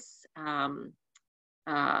ideas.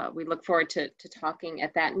 We look forward to talking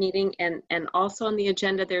at that meeting. And also on the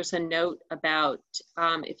agenda, there's a note about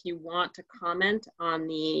if you want to comment on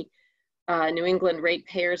the New England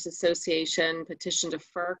Ratepayers Association petition to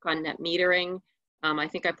FERC on net metering. I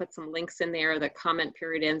think I put some links in there. The comment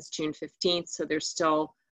period ends June 15th, so there's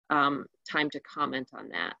still time to comment on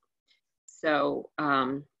that. So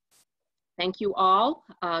thank you all.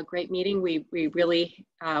 Great meeting. We really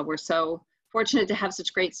were so fortunate to have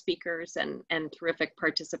such great speakers and terrific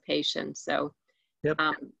participation. So yep.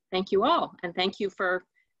 Thank you all. And thank you for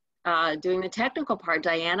doing the technical part,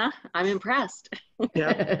 Diana. I'm impressed.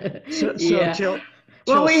 Yeah.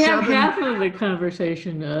 Well, we have half of the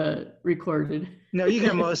conversation recorded. No, you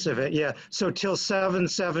get most of it. Yeah. So till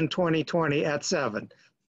 7/7/2020 at 7.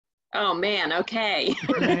 Oh man. Okay.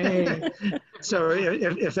 Right. So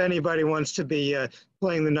if anybody wants to be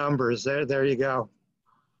playing the numbers, there you go.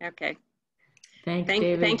 Okay. Thanks,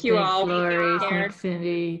 David. Thank you all. Lori. Thanks,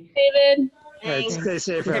 Cindy. David. All right, stay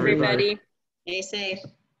safe, everybody. Stay safe.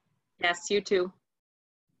 Yes, you too.